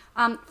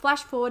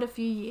 Flash forward a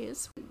few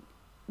years.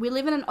 We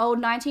live in an old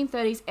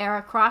 1930s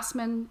era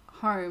craftsman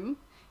home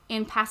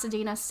in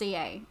Pasadena,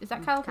 CA. Is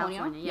that California?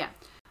 California,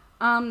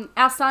 yeah.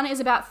 Our son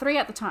is about 3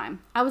 at the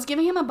time. I was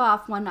giving him a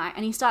bath one night,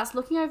 and he starts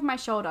looking over my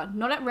shoulder,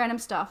 not at random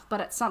stuff, but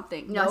at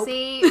something. No, Nope.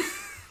 see...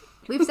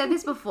 We've said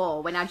this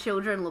before, when our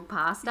children look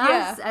past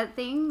us at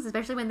things,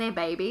 especially when they're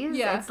babies,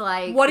 it's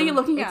like... What are you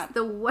looking at? It's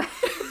the worst.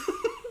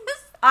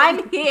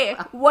 I'm here.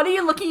 What are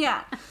you looking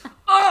at?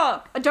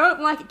 Oh, I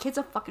don't like it. Kids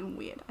are fucking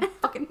weird. I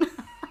fucking...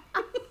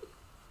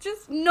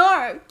 Just,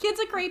 no.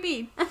 Kids are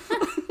creepy.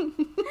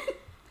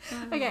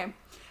 Okay.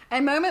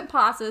 A moment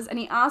passes and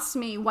he asks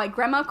me why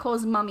Grandma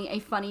calls Mummy a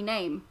funny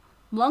name.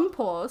 Long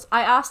pause.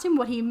 I asked him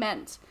what he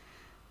meant.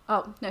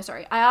 Oh, no,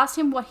 sorry. I asked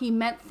him what he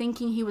meant,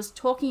 thinking he was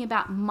talking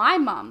about my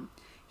mum.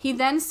 He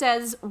then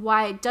says,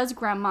 why does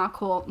Grandma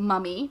call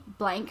Mummy,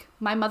 blank,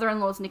 my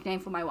mother-in-law's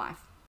nickname for my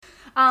wife?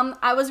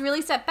 I was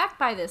really set back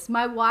by this.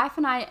 My wife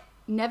and I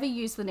never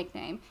used the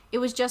nickname. It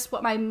was just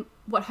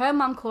what her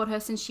mum called her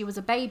since she was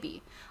a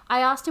baby. I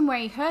asked him where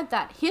he heard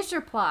that. His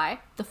reply,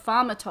 the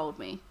farmer told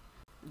me.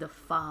 The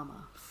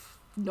farmer.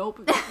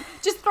 Nope.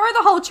 Just throw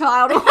the whole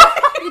child away.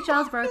 Your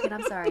child's broken.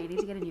 I'm sorry. You need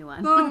to get a new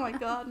one. Oh my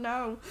god,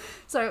 no.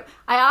 So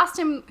I asked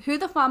him who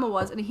the farmer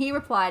was, and he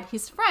replied,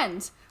 his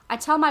friend. I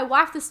tell my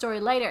wife the story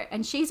later,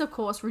 and she's of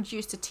course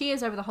reduced to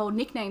tears over the whole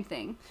nickname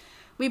thing.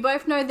 We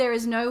both know there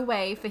is no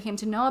way for him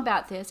to know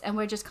about this, and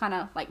we're just kind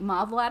of like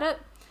marvel at it.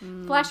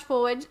 Flash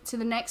forward to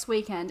the next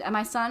weekend, and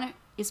my son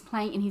is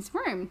playing in his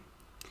room.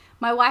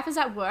 My wife is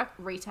at work,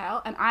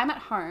 retail, and I'm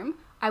at home.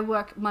 I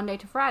work Monday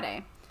to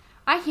Friday.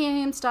 I hear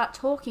him start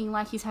talking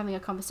like he's having a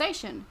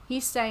conversation.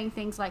 He's saying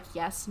things like,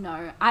 yes,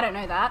 no, I don't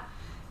know that.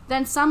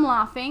 Then some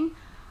laughing.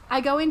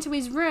 I go into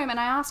his room and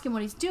I ask him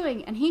what he's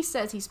doing, and he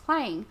says he's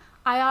playing.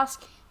 I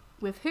ask,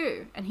 with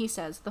who? And he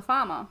says, the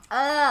farmer.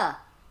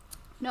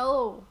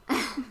 No.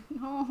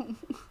 No.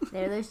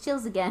 There are those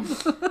chills again.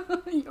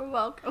 You're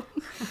welcome.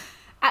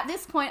 At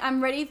this point,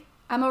 I'm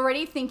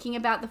already thinking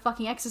about the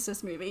fucking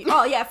Exorcist movie.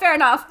 Oh yeah, fair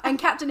enough. And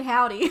Captain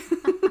Howdy.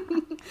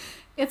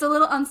 It's a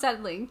little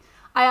unsettling.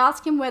 I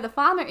ask him where the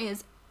farmer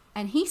is,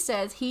 and he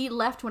says he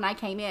left when I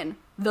came in.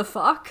 The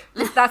fuck?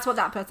 That's what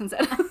that person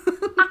said.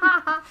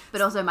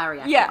 But also my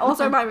reaction. Yeah,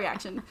 also my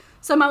reaction.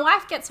 So my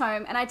wife gets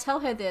home, and I tell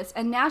her this,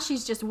 and now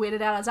she's just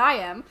weirded out as I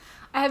am.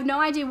 I have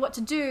no idea what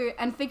to do,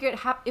 and figure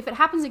if it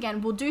happens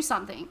again, we'll do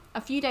something.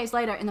 A few days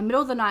later, in the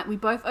middle of the night, we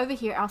both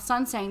overhear our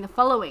son saying the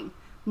following.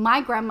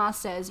 My grandma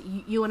says,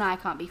 you and I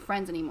can't be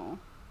friends anymore.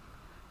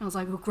 I was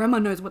like, well, Grandma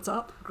knows what's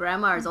up.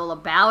 Grandma is all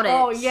about it.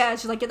 Oh, yeah.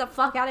 She's like, get the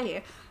fuck out of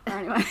here.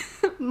 Anyway,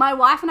 my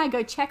wife and I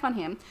go check on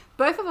him.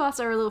 Both of us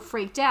are a little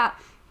freaked out.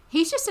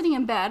 He's just sitting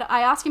in bed.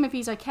 I ask him if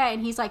he's okay,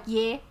 and he's like,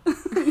 yeah.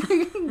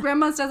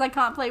 Grandma says I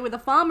can't play with the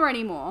farmer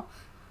anymore.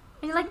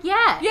 And you're like,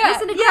 yeah,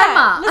 listen to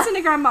Grandma. Listen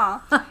to Grandma.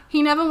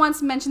 He never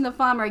once mentioned the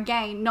farmer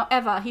again, not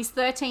ever. He's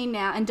 13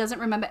 now and doesn't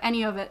remember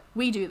any of it.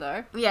 We do,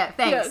 though. Yeah,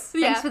 thanks.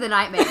 Yeah. Thanks for the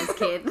nightmares,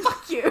 kid.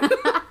 Fuck you.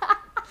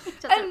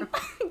 And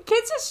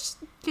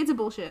kids are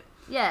bullshit.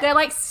 Yeah. They're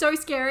like so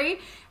scary.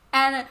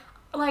 And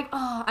like,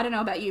 oh, I don't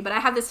know about you, but I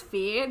have this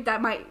fear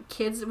that my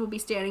kids will be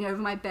standing over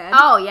my bed.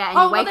 Oh, yeah, and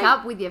you wake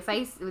up with their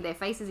faces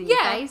in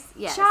your face.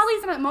 Yes.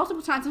 Charlie's done it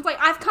multiple times. I'm like,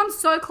 I've come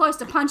so close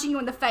to punching you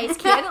in the face,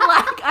 kid.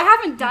 Like, I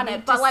haven't done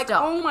it, but like,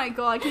 stop. oh my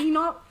God, can you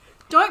not?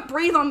 Don't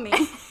breathe on me.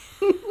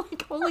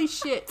 Like, holy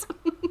shit.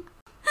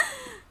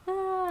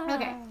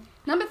 Okay.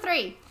 Number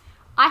 3.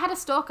 I had a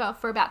stalker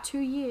for about 2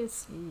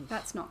 years. Eesh.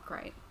 That's not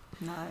great.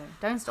 No,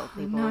 don't stalk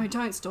people. No,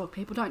 don't stalk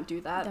people. Don't do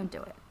that. Don't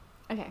do it.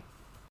 Okay.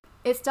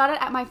 It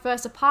started at my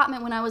first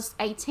apartment when I was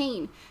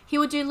 18. He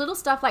would do little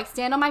stuff like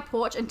stand on my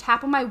porch and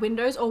tap on my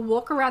windows or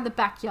walk around the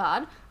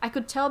backyard. I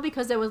could tell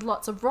because there was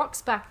lots of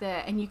rocks back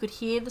there and you could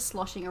hear the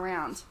sloshing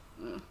around.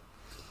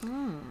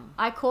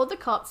 I called the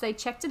cops, they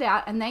checked it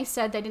out, and they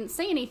said they didn't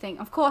see anything.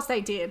 Of course they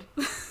did.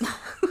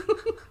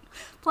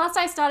 Plus,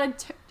 I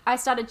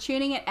started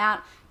tuning it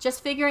out,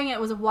 just figuring it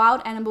was a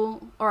wild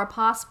animal or a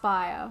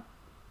passerby.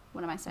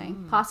 What am I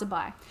saying?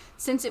 Passerby.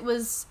 Since it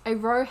was a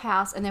row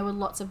house and there were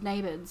lots of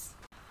neighbours.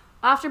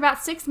 After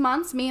about 6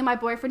 months, me and my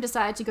boyfriend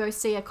decided to go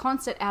see a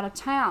concert out of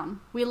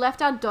town. We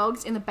left our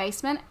dogs in the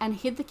basement and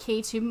hid the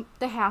key to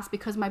the house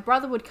because my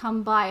brother would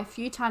come by a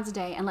few times a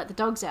day and let the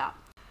dogs out.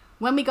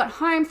 When we got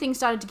home, things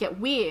started to get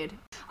weird.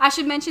 I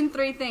should mention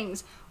 3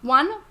 things.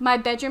 1, my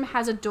bedroom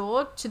has a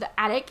door to the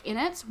attic in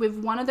it with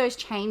one of those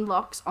chain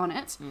locks on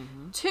it.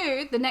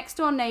 2, the next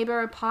door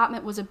neighbour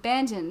apartment was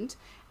abandoned.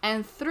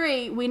 And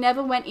 3, we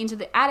never went into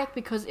the attic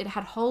because it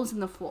had holes in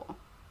the floor.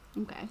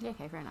 Okay. Yeah,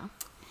 okay, fair enough.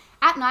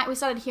 At night, we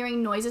started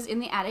hearing noises in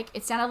the attic.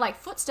 It sounded like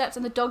footsteps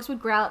and the dogs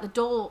would growl at the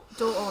door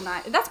all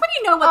night. That's when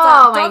you know what's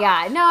up. Oh my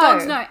God, no.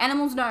 Dogs know.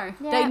 Animals know.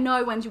 Yeah. They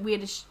know when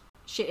weird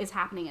shit is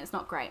happening and it's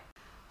not great.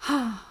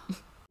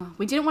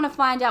 We didn't want to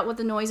find out what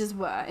the noises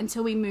were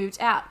until we moved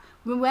out.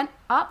 We went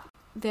up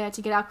there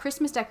to get our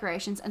Christmas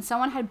decorations and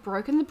someone had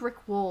broken the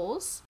brick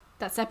walls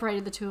that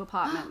separated the 2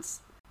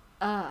 apartments.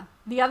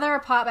 The other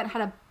apartment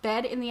had a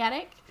bed in the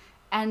attic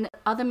and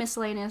other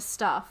miscellaneous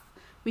stuff.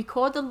 We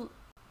called the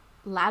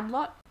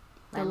landlord.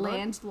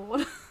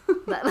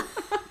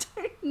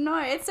 No,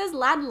 it says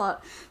landlord.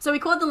 So we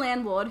called the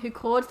landlord who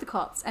called the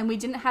cops and we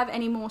didn't have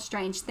any more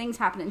strange things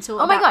happen until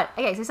my God.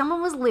 Okay, so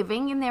someone was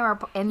living in their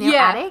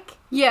attic?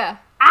 Yeah.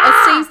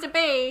 Ah! It seems to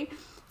be.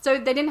 So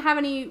they didn't have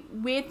any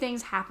weird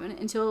things happen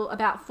until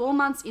about 4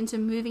 months into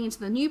moving into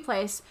the new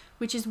place,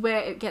 which is where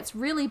it gets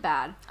really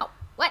bad. Oh,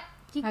 what?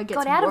 You It got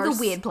gets out worse. of the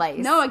weird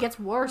place. No, it gets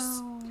worse.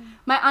 Oh.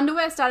 My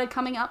underwear started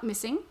coming up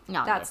missing.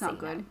 No, That's yeah, not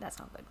good. No, that's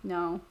not good.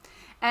 No.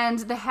 And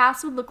the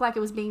house would look like it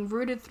was being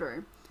rooted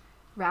through.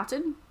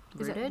 Routed?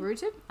 Is it Rooted?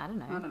 rooted? I don't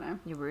know. I don't know.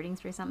 You're rooting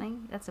through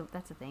something? That's a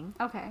thing.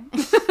 Okay.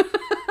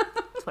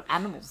 That's what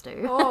animals do.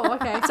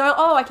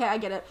 Okay, I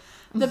get it.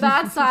 The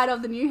bad side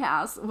of the new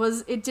house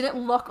was it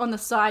didn't lock on the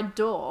side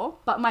door,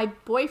 but my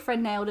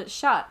boyfriend nailed it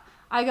shut.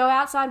 I go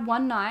outside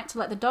one night to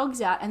let the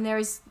dogs out, and there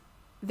is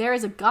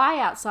a guy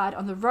outside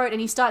on the road,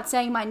 and he starts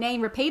saying my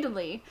name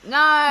repeatedly.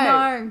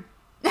 No.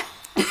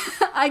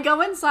 I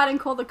go inside and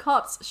call the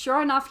cops.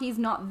 Sure enough, he's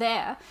not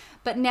there.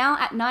 But now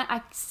at night,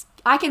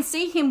 I can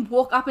see him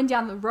walk up and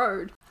down the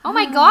road. Oh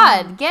my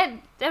God. I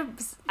Call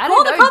the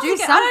don't know. cops Do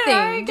again. something.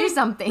 I don't know. Do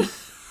something.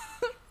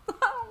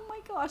 Oh my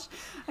gosh.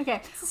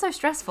 Okay. This is so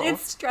stressful.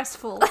 It's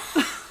stressful.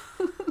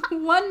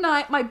 One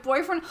night, my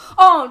boyfriend...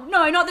 Oh,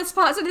 no, not this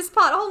part. So this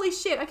part. Holy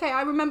shit. Okay,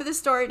 I remember this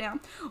story now.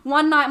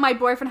 One night, my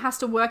boyfriend has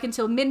to work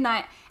until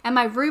midnight, and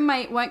my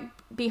roommate won't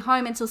be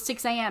home until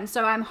 6 a.m.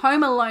 So I'm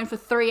home alone for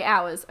 3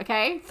 hours,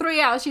 okay?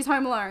 3 hours, she's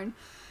home alone.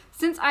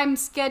 Since I'm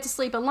scared to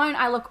sleep alone,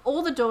 I lock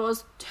all the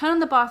doors, turn on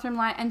the bathroom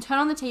light, and turn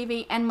on the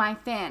TV and my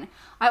fan.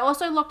 I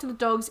also locked the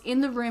dogs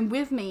in the room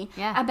with me.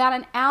 Yeah. About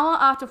an hour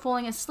after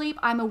falling asleep,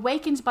 I'm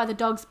awakened by the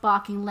dogs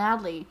barking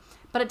loudly.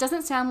 But it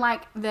doesn't sound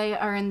like they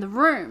are in the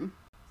room.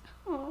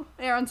 Oh,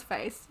 Aaron's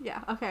face.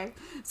 Yeah, okay.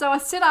 So I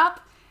sit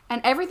up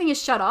and everything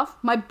is shut off.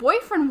 My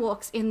boyfriend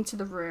walks into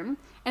the room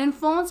and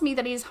informs me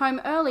that he is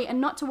home early and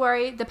not to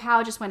worry, the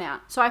power just went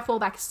out. So I fall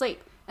back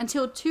asleep.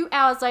 Until 2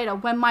 hours later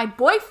when my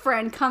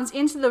boyfriend comes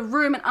into the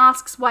room and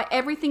asks why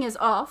everything is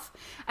off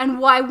and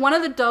why one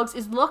of the dogs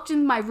is locked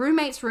in my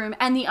roommate's room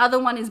and the other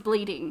one is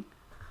bleeding.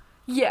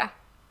 Yeah.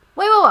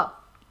 Wait.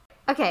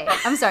 Okay,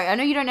 I'm sorry. I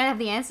know you don't have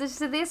the answers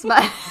to this,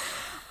 but...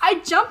 I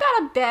jump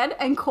out of bed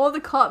and call the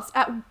cops,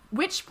 at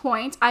which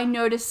point I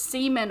notice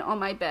semen on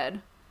my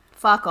bed.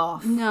 Fuck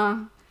off.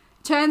 No.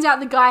 Turns out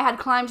the guy had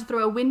climbed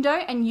through a window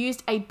and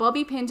used a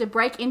bobby pin to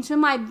break into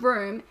my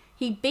room.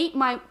 He beat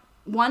my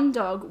one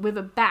dog with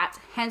a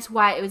bat, hence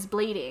why it was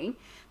bleeding.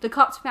 The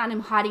cops found him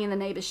hiding in the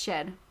neighbor's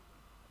shed.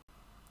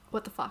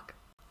 What the fuck?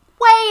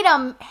 Wait,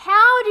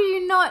 how do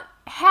you not...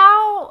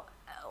 How...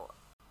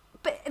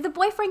 But the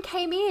boyfriend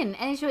came in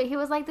and he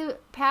was like, the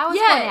power's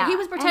gone out. He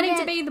was pretending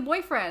to be the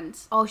boyfriend.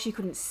 Oh, she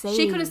couldn't see.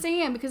 She couldn't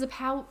see him because the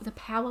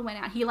power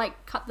went out. He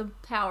like cut the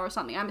power or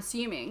something, I'm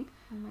assuming.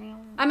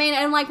 I mean,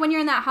 and like when you're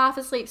in that half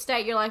asleep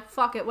state, you're like,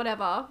 fuck it,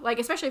 whatever. Like,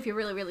 especially if you're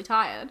really, really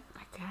tired.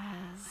 I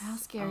guess. How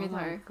scary though.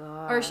 My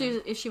God. Or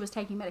if she was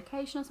taking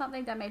medication or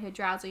something that made her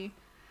drowsy.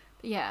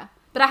 But yeah.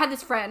 But I had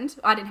this friend.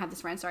 I didn't have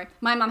this friend, sorry.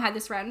 My mum had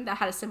this friend that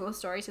had a similar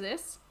story to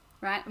this.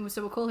 right? And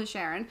so we'll call her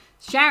Sharon.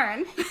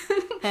 Sharon,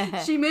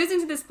 she moves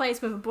into this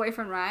place with a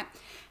boyfriend, right?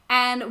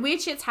 And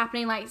weird shit's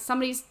happening, like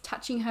somebody's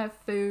touching her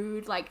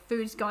food, like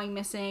food's going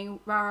missing,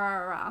 rah, rah,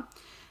 rah.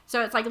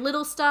 So it's like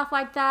little stuff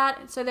like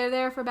that. So they're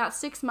there for about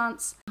 6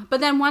 months. But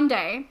then one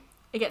day,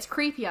 it gets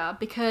creepier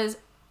because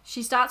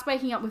she starts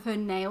waking up with her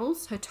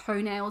nails, her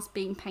toenails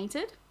being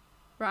painted,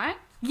 right?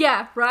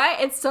 Yeah,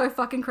 right? It's so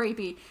fucking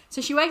creepy.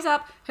 So she wakes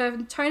up,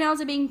 her toenails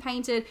are being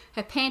painted,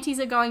 her panties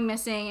are going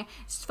missing.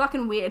 It's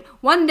fucking weird.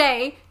 One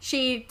day,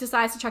 she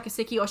decides to chuck a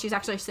sickie, or she's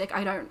actually sick.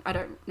 I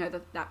don't know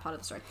that part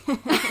of the story.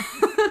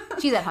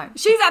 She's at home.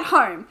 She's at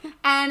home.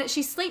 And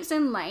she sleeps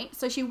in late,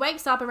 so she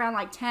wakes up around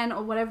like 10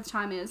 or whatever the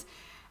time is,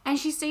 and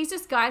she sees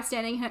this guy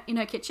standing in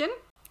her kitchen,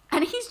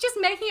 and he's just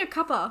making a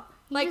cuppa.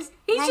 Like, he's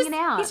just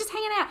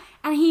hanging out.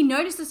 And he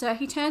notices her,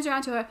 he turns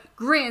around to her,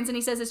 grins, and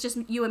he says, "It's just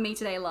you and me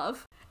today,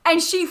 love."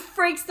 And she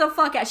freaks the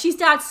fuck out. She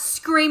starts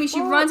screaming.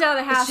 She runs out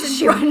of the house. It's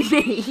just you and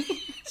me. She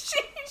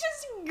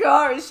just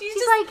goes. She's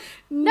just like,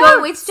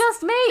 no, it's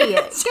just me.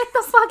 Get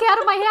the fuck out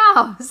of my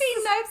house. She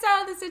nopes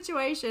out of the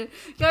situation.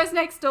 Goes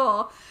next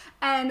door.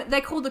 And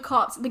they called the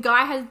cops. The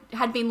guy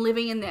had been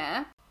living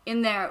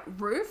in their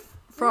roof.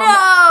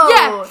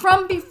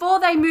 From before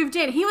they moved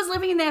in. He was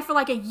living in there for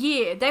like a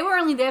year. They were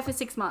only there for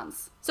 6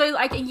 months. So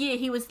like a year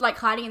he was like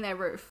hiding in their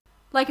roof.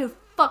 Like a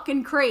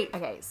fucking creep.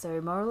 Okay,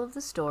 so moral of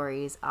the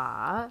stories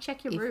are...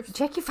 Check your roof.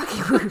 Check your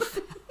fucking roof.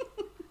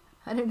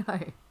 I don't know.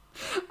 I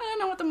don't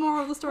know what the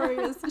moral of the story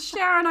is.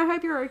 Sharon, I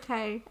hope you're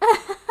okay.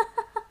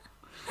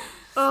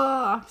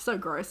 Oh, so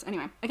gross.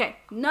 Anyway, okay,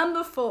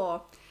 number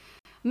 4.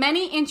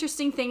 Many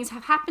interesting things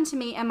have happened to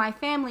me and my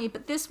family,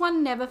 but this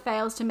one never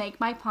fails to make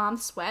my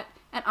palms sweat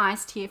and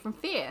eyes tear from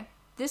fear.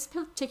 This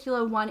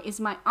particular one is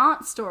my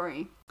aunt's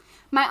story.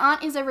 My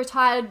aunt is a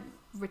retired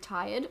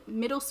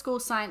middle school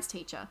science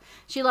teacher.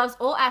 She loves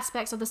all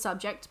aspects of the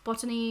subject,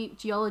 botany,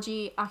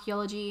 geology,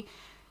 archaeology.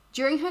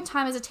 During her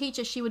time as a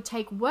teacher, she would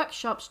take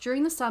workshops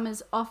during the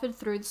summers offered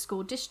through the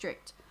school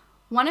district.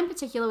 One in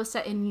particular was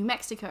set in New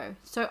Mexico,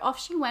 so off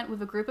she went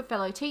with a group of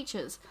fellow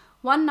teachers.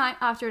 One night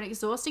after an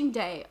exhausting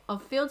day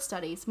of field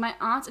studies, my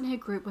aunt and her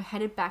group were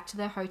headed back to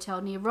their hotel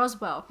near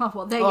Roswell. Oh,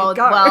 well, there you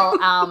go. Well,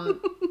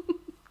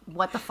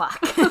 what the fuck?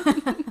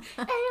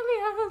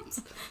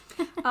 Aliens!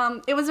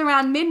 It was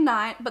around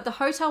midnight, but the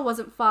hotel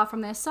wasn't far from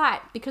their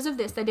site. Because of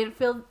this, they didn't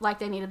feel like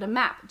they needed a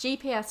map.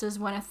 GPSs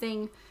weren't a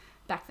thing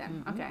back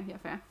then. Mm-hmm. Okay, yeah,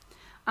 fair.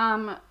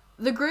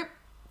 The group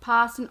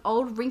passed an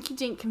old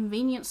rinky-dink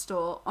convenience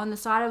store on the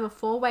side of a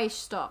 4-way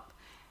stop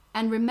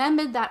and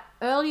remembered that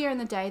earlier in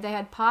the day they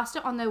had passed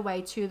it on their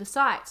way to the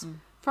site.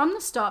 From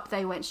the stop,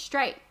 they went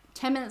straight.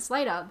 10 minutes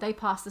later, they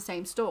passed the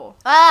same store.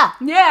 Ah!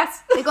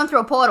 Yes! They've gone through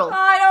a portal.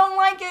 I don't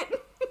like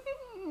it.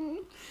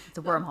 It's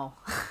a wormhole.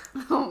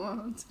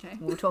 Oh, it's okay.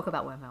 We'll talk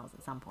about wormholes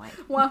at some point.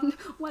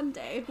 One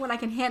day, when I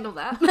can handle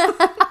that.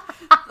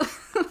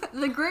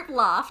 The group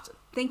laughed,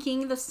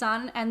 thinking the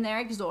sun and their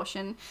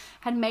exhaustion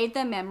had made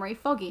their memory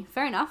foggy.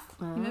 Fair enough.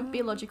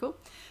 Be logical.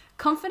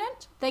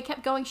 Confident, they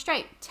kept going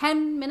straight.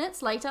 10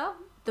 minutes later,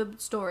 the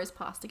store is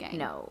passed again.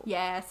 No.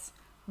 Yes.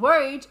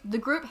 Worried, the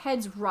group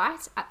heads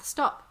right at the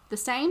stop. The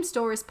same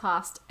store is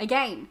passed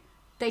again.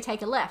 They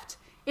take a left.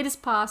 It is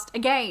passed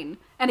again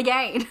and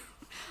again.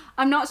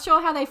 I'm not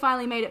sure how they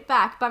finally made it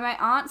back, but my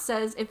aunt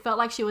says it felt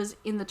like she was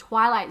in the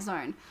Twilight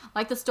Zone.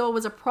 Like the store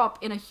was a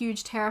prop in a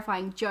huge,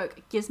 terrifying joke.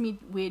 It gives me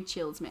weird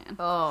chills, man.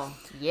 Oh,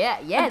 yeah.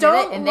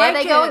 And there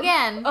they go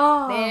again.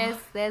 Oh.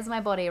 There's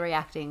my body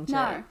reacting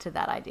to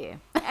that idea.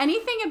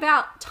 Anything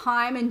about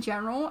time in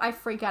general, I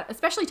freak out.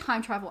 Especially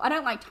time travel. I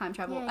don't like time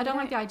travel. Yeah, I don't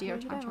like the idea of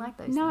time travel. You don't like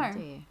those things,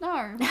 do you?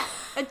 No.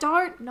 I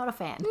don't. Not a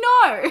fan.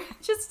 No.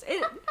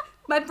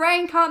 My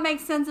brain can't make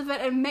sense of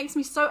it. It makes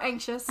me so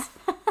anxious.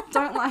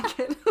 Don't like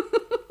it.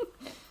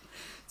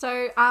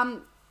 So,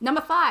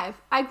 number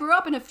 5. I grew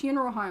up in a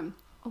funeral home.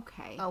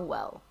 Okay. Oh,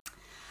 well.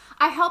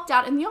 I helped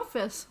out in the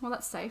office. Well,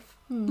 that's safe.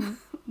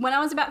 When I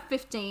was about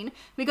 15,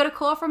 we got a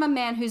call from a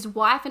man whose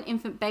wife and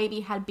infant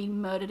baby had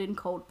been murdered in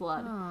cold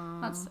blood.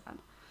 Aww. That's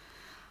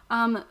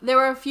sad. There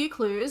were a few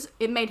clues.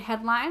 It made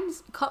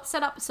headlines. Cops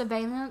set up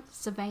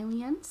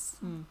surveillance.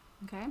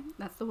 Okay,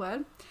 that's the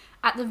word.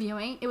 At the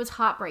viewing, it was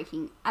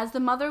heartbreaking as the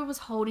mother was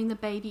holding the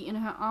baby in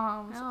her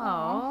arms.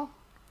 Oh.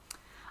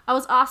 I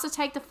was asked to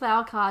take the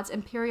flower cards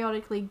and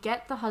periodically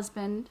get the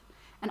husband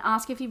and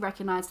ask if he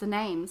recognized the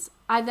names.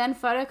 I then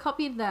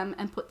photocopied them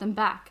and put them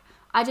back.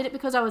 I did it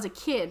because I was a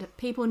kid.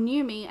 People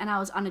knew me and I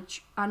was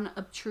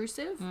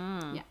unobtrusive.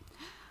 Yeah.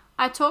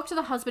 I talked to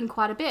the husband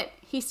quite a bit.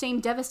 He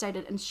seemed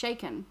devastated and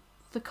shaken.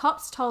 The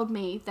cops told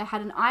me they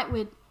had an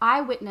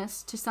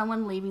eyewitness to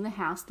someone leaving the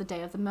house the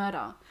day of the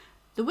murder.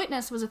 The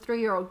witness was a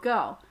 3-year-old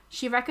girl.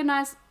 She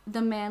recognized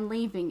the man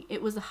leaving.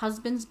 It was the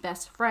husband's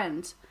best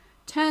friend.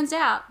 Turns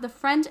out the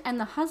friend and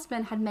the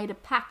husband had made a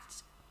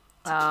pact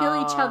to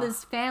kill each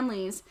other's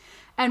families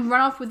and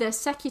run off with their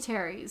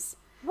secretaries.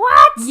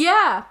 What?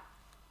 Yeah.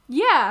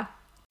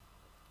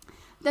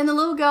 Then the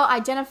little girl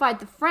identified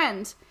the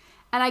friend,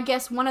 and I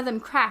guess one of them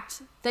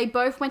cracked. They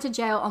both went to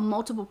jail on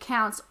multiple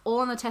counts, all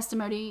on the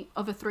testimony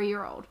of a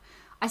 3-year-old.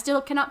 I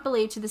still cannot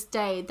believe to this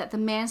day that the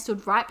man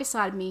stood right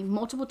beside me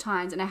multiple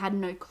times and I had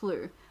no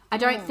clue. I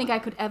don't think I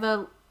could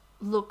ever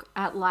look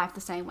at life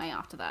the same way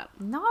after that.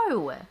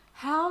 No.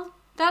 How?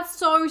 That's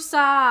so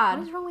sad.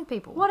 What is wrong with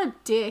people? What a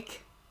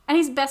dick. And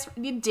his best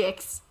friend,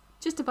 dicks.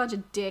 Just a bunch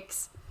of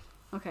dicks.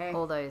 Okay.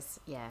 All those,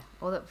 yeah.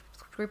 All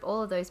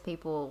of those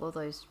people, all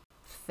those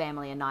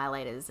family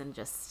annihilators and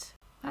just...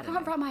 I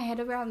can't wrap my head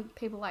around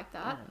people like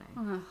that.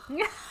 I don't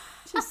know.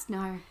 Just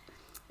no.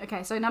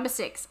 Okay, so number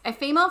 6. A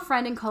female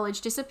friend in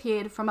college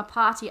disappeared from a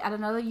party at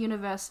another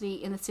university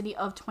in the city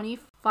of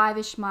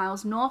 25-ish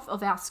miles north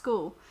of our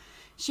school.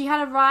 She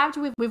had arrived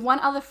with one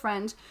other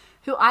friend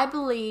who I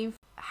believe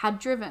had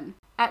driven.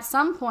 At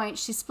some point,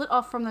 she split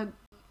off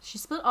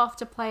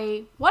to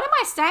play... What am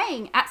I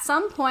saying? At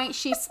some point,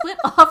 she split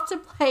off to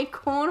play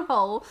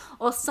cornhole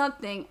or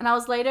something, and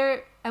was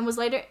later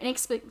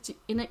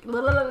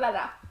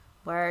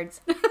Words.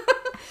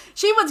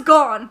 She was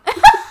gone.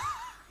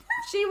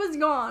 She was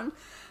gone.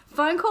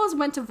 Phone calls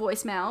went to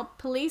voicemail.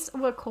 Police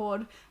were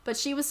called, but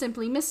she was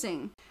simply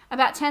missing.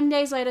 About 10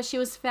 days later, she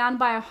was found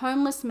by a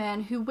homeless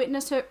man who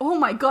witnessed her... Oh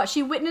my God,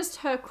 she witnessed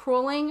her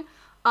crawling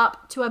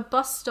up to a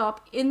bus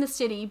stop in the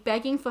city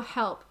begging for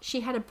help. She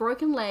had a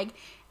broken leg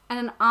and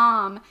an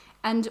arm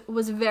and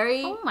was in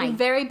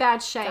very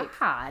bad shape.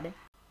 God.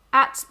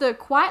 At the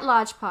quite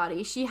large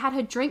party, she had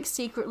her drink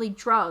secretly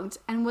drugged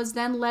and was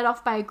then led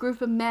off by a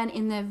group of men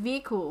in their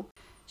vehicle.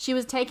 She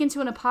was taken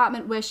to an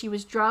apartment where she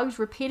was drugged,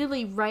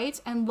 repeatedly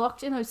raped, and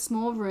locked in a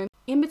small room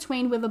in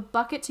between with a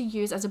bucket to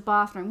use as a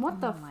bathroom.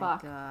 What the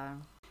fuck?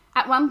 God.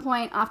 At one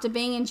point, after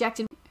being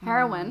injected with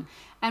heroin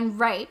and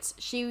raped,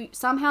 she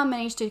somehow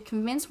managed to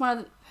convince one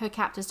of her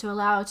captors to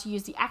allow her to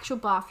use the actual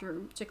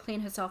bathroom to clean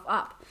herself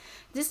up.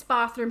 This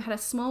bathroom had a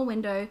small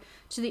window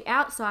to the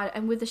outside,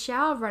 and with the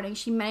shower running,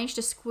 she managed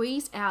to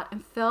squeeze out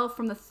and fell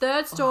from the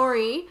 3rd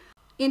story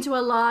into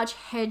a large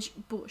hedge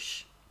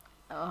bush.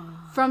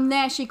 From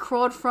there, she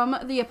crawled from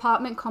the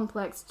apartment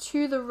complex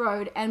to the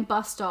road and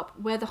bus stop,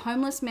 where the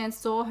homeless man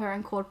saw her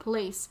and called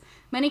police.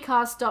 Many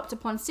cars stopped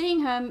upon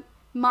seeing her,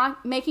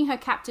 making her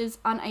captors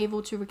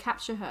unable to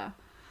recapture her.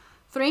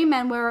 3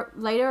 men were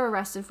later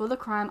arrested for the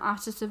crime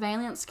after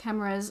surveillance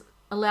cameras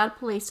allowed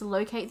police to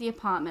locate the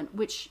apartment,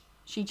 which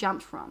she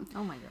jumped from.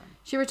 Oh my God.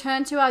 She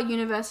returned to our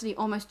university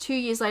almost 2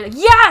 years later.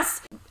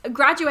 Yes!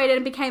 Graduated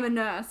and became a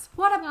nurse.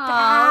 What a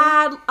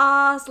bad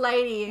ass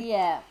lady.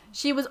 Yeah.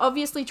 She was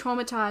obviously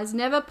traumatized,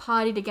 never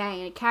partied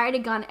again, carried a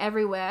gun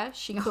everywhere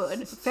she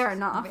could. Fair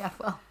enough. Yeah,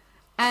 well.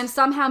 And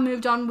somehow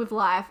moved on with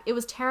life. It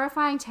was a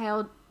terrifying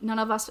tale none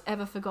of us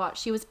ever forgot.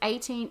 She was an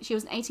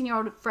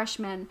 18-year-old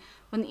freshman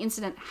when the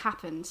incident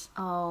happened.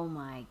 Oh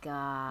my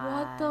God.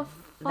 What the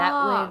fuck?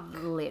 That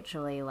would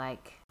literally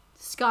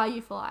scar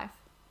you for life.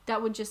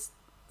 That would just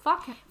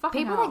fucking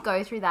people hell. that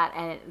go through that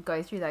and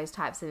go through those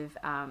types of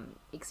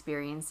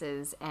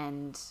experiences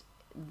and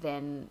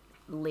then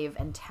live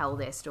and tell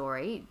their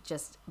story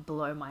just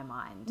blow my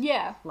mind.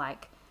 Yeah.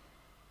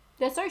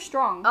 They're so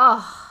strong.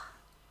 Oh,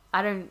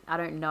 I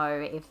don't know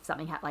if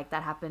something like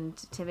that happened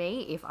to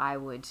me, if I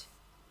would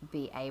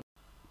be able.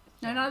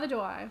 No, neither do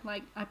I.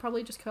 I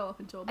probably just curl up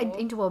into a ball.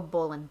 Into a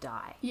ball and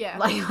die. Yeah.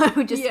 I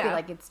would just be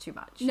like, it's too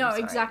much. No,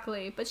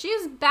 exactly. But she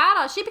is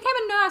badass. She became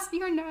a nurse.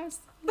 You're a nurse.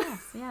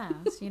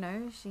 Yes,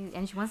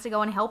 she wants to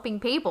go on helping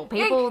people.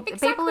 Yeah,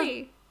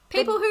 exactly.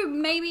 People who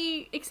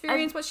maybe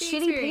experience what she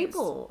shitty experienced.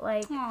 People.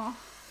 Aww.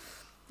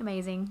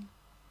 Amazing.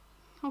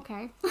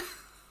 Okay.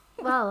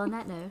 Well, on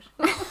that note.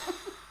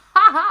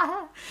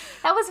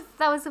 that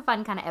was a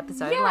fun kind of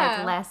episode.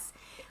 Yeah.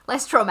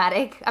 Less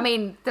traumatic. I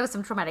mean, there were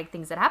some traumatic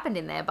things that happened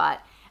in there,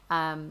 but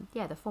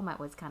the format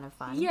was kind of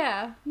fun.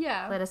 Yeah.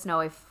 Let us know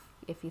if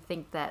you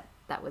think that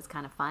was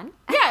kind of fun.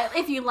 Yeah,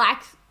 if you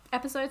like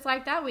episodes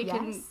like that, we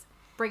can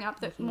bring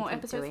up more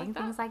episodes doing like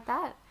that. things like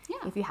that.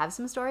 Yeah. If you have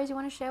some stories you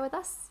want to share with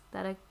us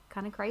that are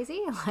kind of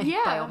crazy,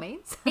 by all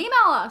means, email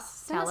us.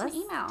 Send us an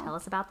email. Tell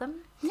us about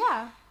them.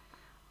 Yeah.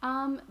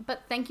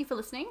 But thank you for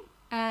listening.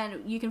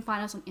 And you can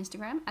find us on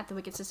Instagram at The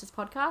Wicked Sisters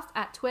Podcast,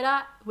 at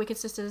Twitter,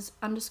 wickedsisters_,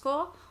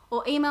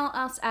 or email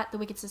us at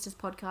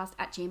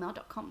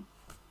thewickedsisterspodcast@gmail.com.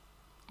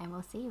 And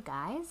we'll see you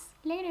guys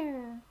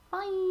later.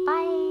 Bye.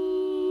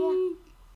 Bye.